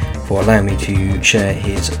Kelly for allowing me to share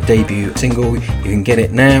his debut single. You can get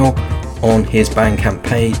it now on his Bandcamp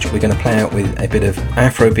page. We're going to play out with a bit of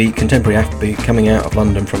Afrobeat, contemporary Afrobeat coming out of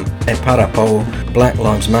London from Eparapo, Black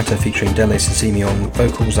Lives Matter featuring Dele Sissimi on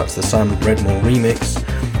vocals. That's the Sam Redmore remix.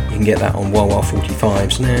 You can get that on Wawa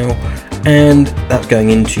 45s now. And that's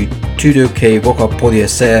going into Tudo Que Boca Podia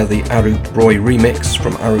Ser, the Arup Roy remix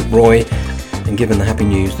from Arup Roy. And given the happy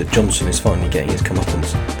news that Johnson is finally getting his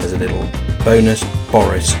comeuppance, there's a little bonus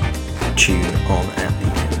Boris tune on at the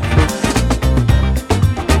end.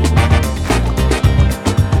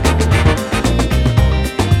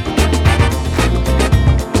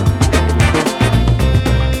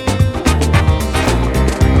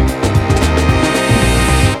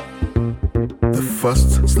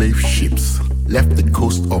 First slave ships left the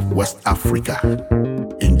coast of West Africa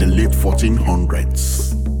in the late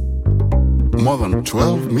 1400s. More than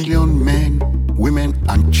 12 million men, women,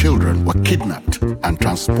 and children were kidnapped and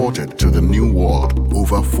transported to the New World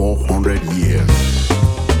over 400 years.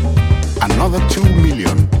 Another 2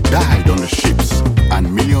 million died on the ships,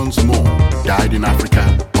 and millions more died in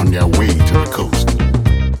Africa on their way to the coast.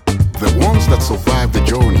 The ones that survived the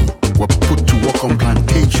journey were put to work on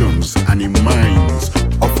plantations and in mines,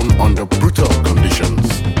 often under brutal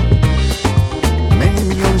conditions. Many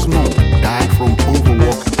millions more died from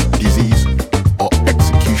overwork, disease, or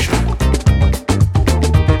execution.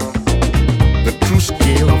 The true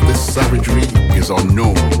scale of this savagery is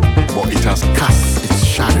unknown, but it has cast its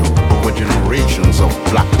shadow over generations of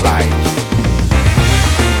black lives.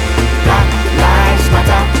 Black lives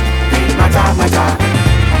matter, they matter, matter.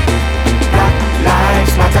 Black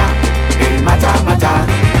lives matter. Matter, matter.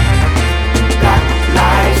 Black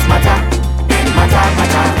lives matter. Matter,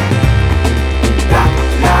 matter. Black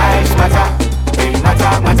lives matter.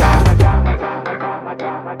 Matter, matter.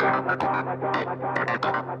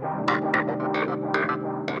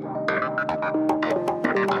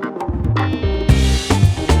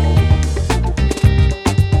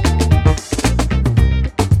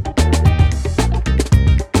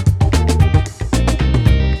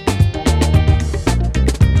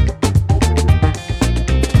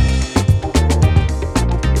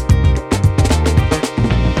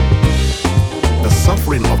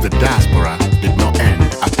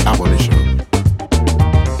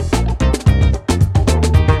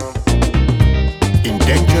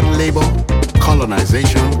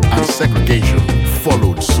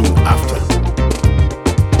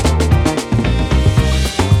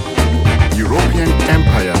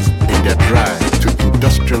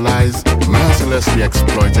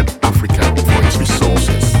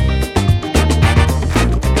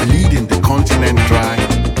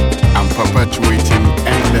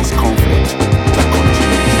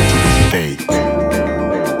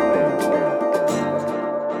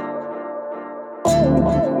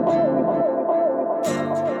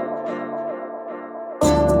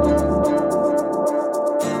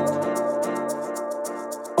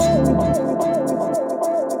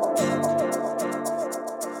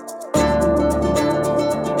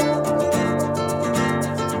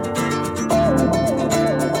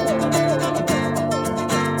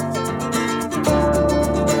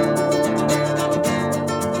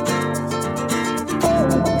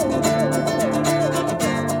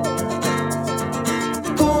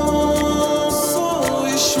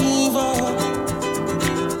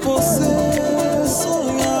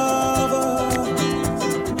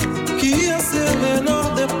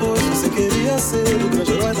 queria ser o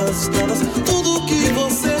grande herói das estradas, tudo o que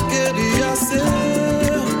você queria ser.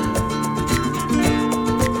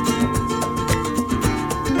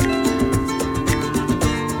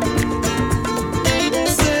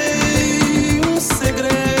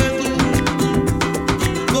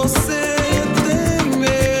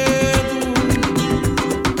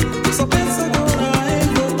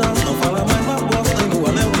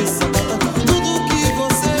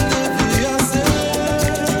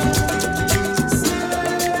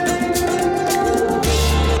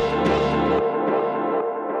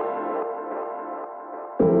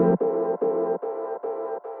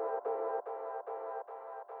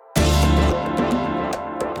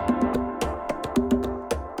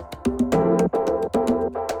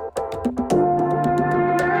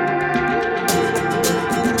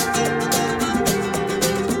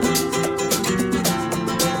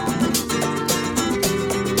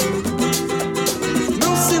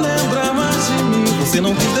 Você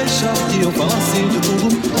não quis deixar que eu falasse de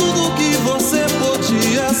tudo que você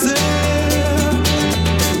podia ser.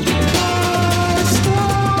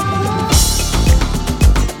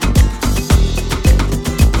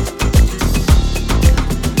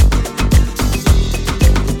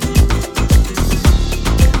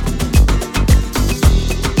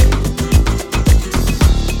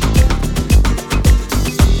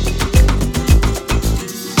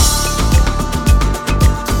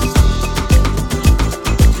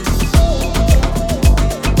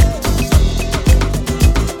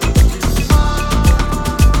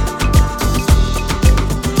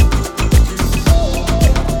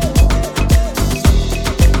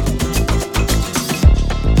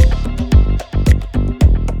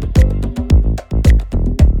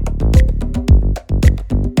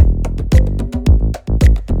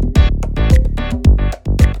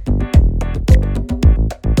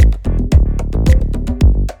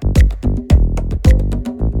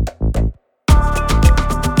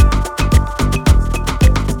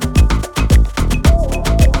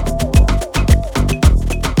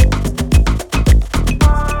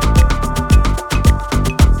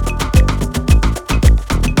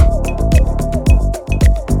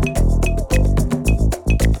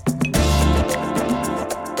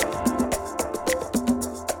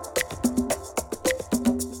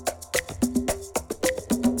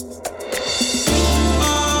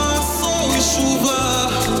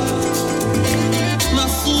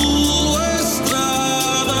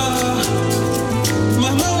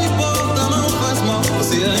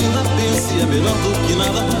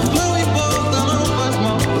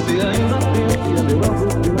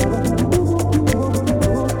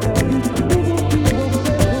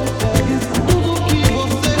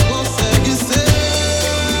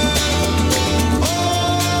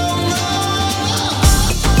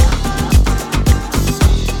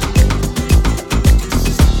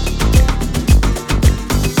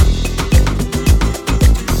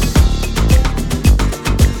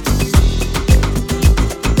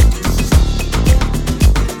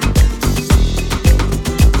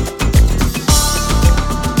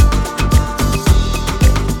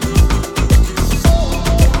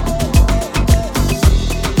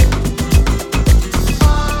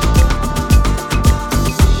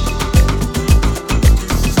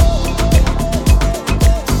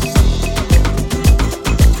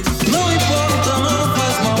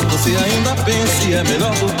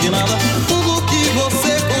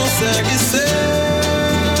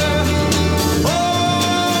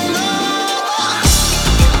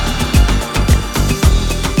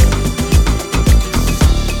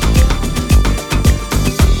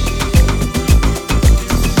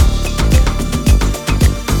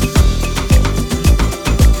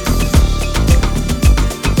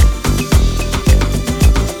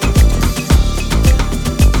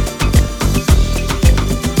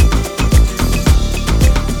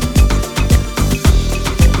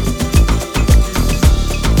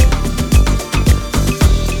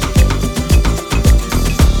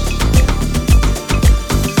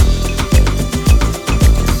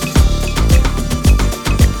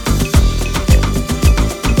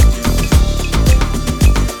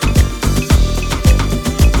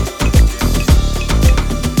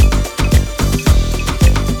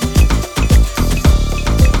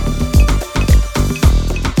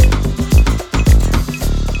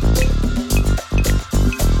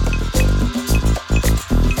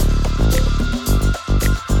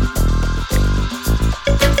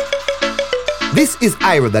 This is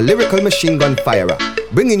Ira, the lyrical machine gun firer,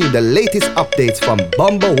 bringing you the latest updates from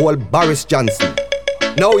Bumblehole Boris Johnson.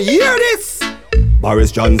 Now hear this!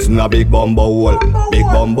 Boris Johnson a big bumbo hole. Big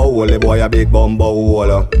bumbo hole, the boy a big bumbo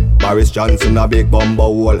hole. Boris Johnson a big bumbo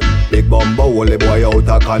hole. Big bumbo hole, the boy out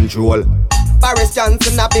of control. Boris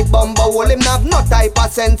Johnson a big bumbo hole. Him have no type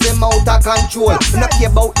of sense, him out of control. He no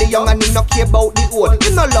care about the young and he no care about the old.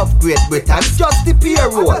 He no love Great Britain, just the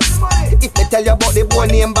payroll. If me tell you about the boy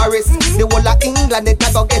named Boris, the whole of England it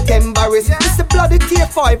a go get embarrassed. It's the bloody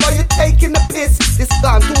T5, are you taking the piss? This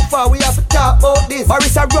gone too far, we have to talk about this.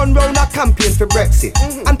 Boris a run round a campaign for Brexit,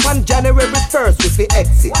 and on January 1st with the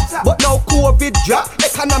exit. But now COVID drop,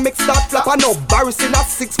 economics start flap, and now Boris in a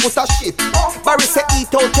 6 foot of shit. Boris say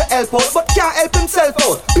eat out to help out, but can't help himself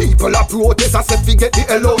out. People are protest and say forget the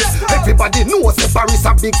hell out. Everybody knows that Boris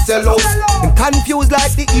a big sellout. Him confused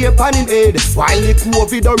like the ear pan him head, while the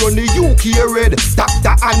COVID are on the UK red.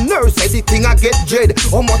 Doctor and nurse say the thing a get dread.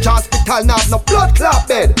 How much hospital now have no blood clot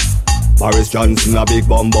bed? Boris Johnson a big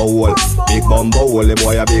bumbo hole. Big bumbo hole, the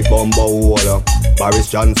boy a big bumbo hole.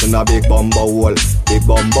 Boris Johnson a big bumbo hole. Big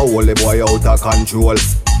bumbo hole, the boy out of control.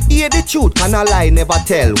 Hear the truth, can a lie never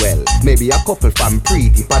tell well. Maybe a couple from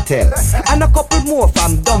Preeti Patel, and a couple more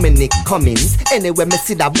from Dominic Cummings. Anyway, me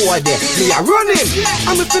see that boy there, me a running.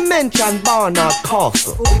 And if we mention Barnard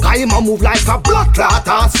Castle, cause him a move like a blood clot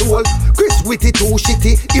asshole. Chris Whitty too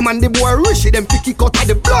shitty, him and the boy Rishi, them picky cut of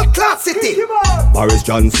the blood clot city. Boris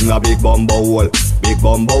Johnson a big bumbo hole. Big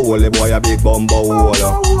bumbo hole, the boy a big bumbo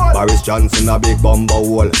hole. Boris Johnson a big bumbo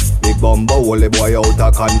hole. Big bumbo hole, the boy out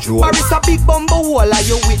of control. Boris a big bumbo hole, are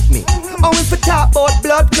you with me? And if we talk about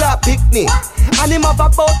blood clot picnic, and him have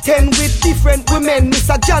about 10 with different women.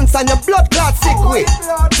 Mr. Johnson, your blood clot sick with.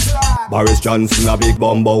 Boris Johnson a big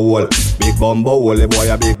bumbo hole. Big bumbo hole, the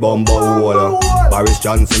boy a big bumbo hole. Boris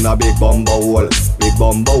Johnson a big bumbo hole. Big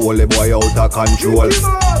bumbo hole, the boy out of control.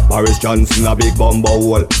 Boris Johnson a big bumbo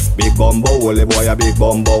hole. Big bumbo hole, the boy a big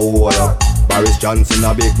bumbo hole. Boris Johnson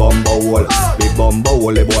a big bumbo hole. Big bumbo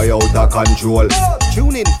hole, the boy out of control.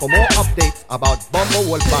 Tune in for more updates about Bumbo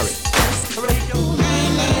Hole Boris.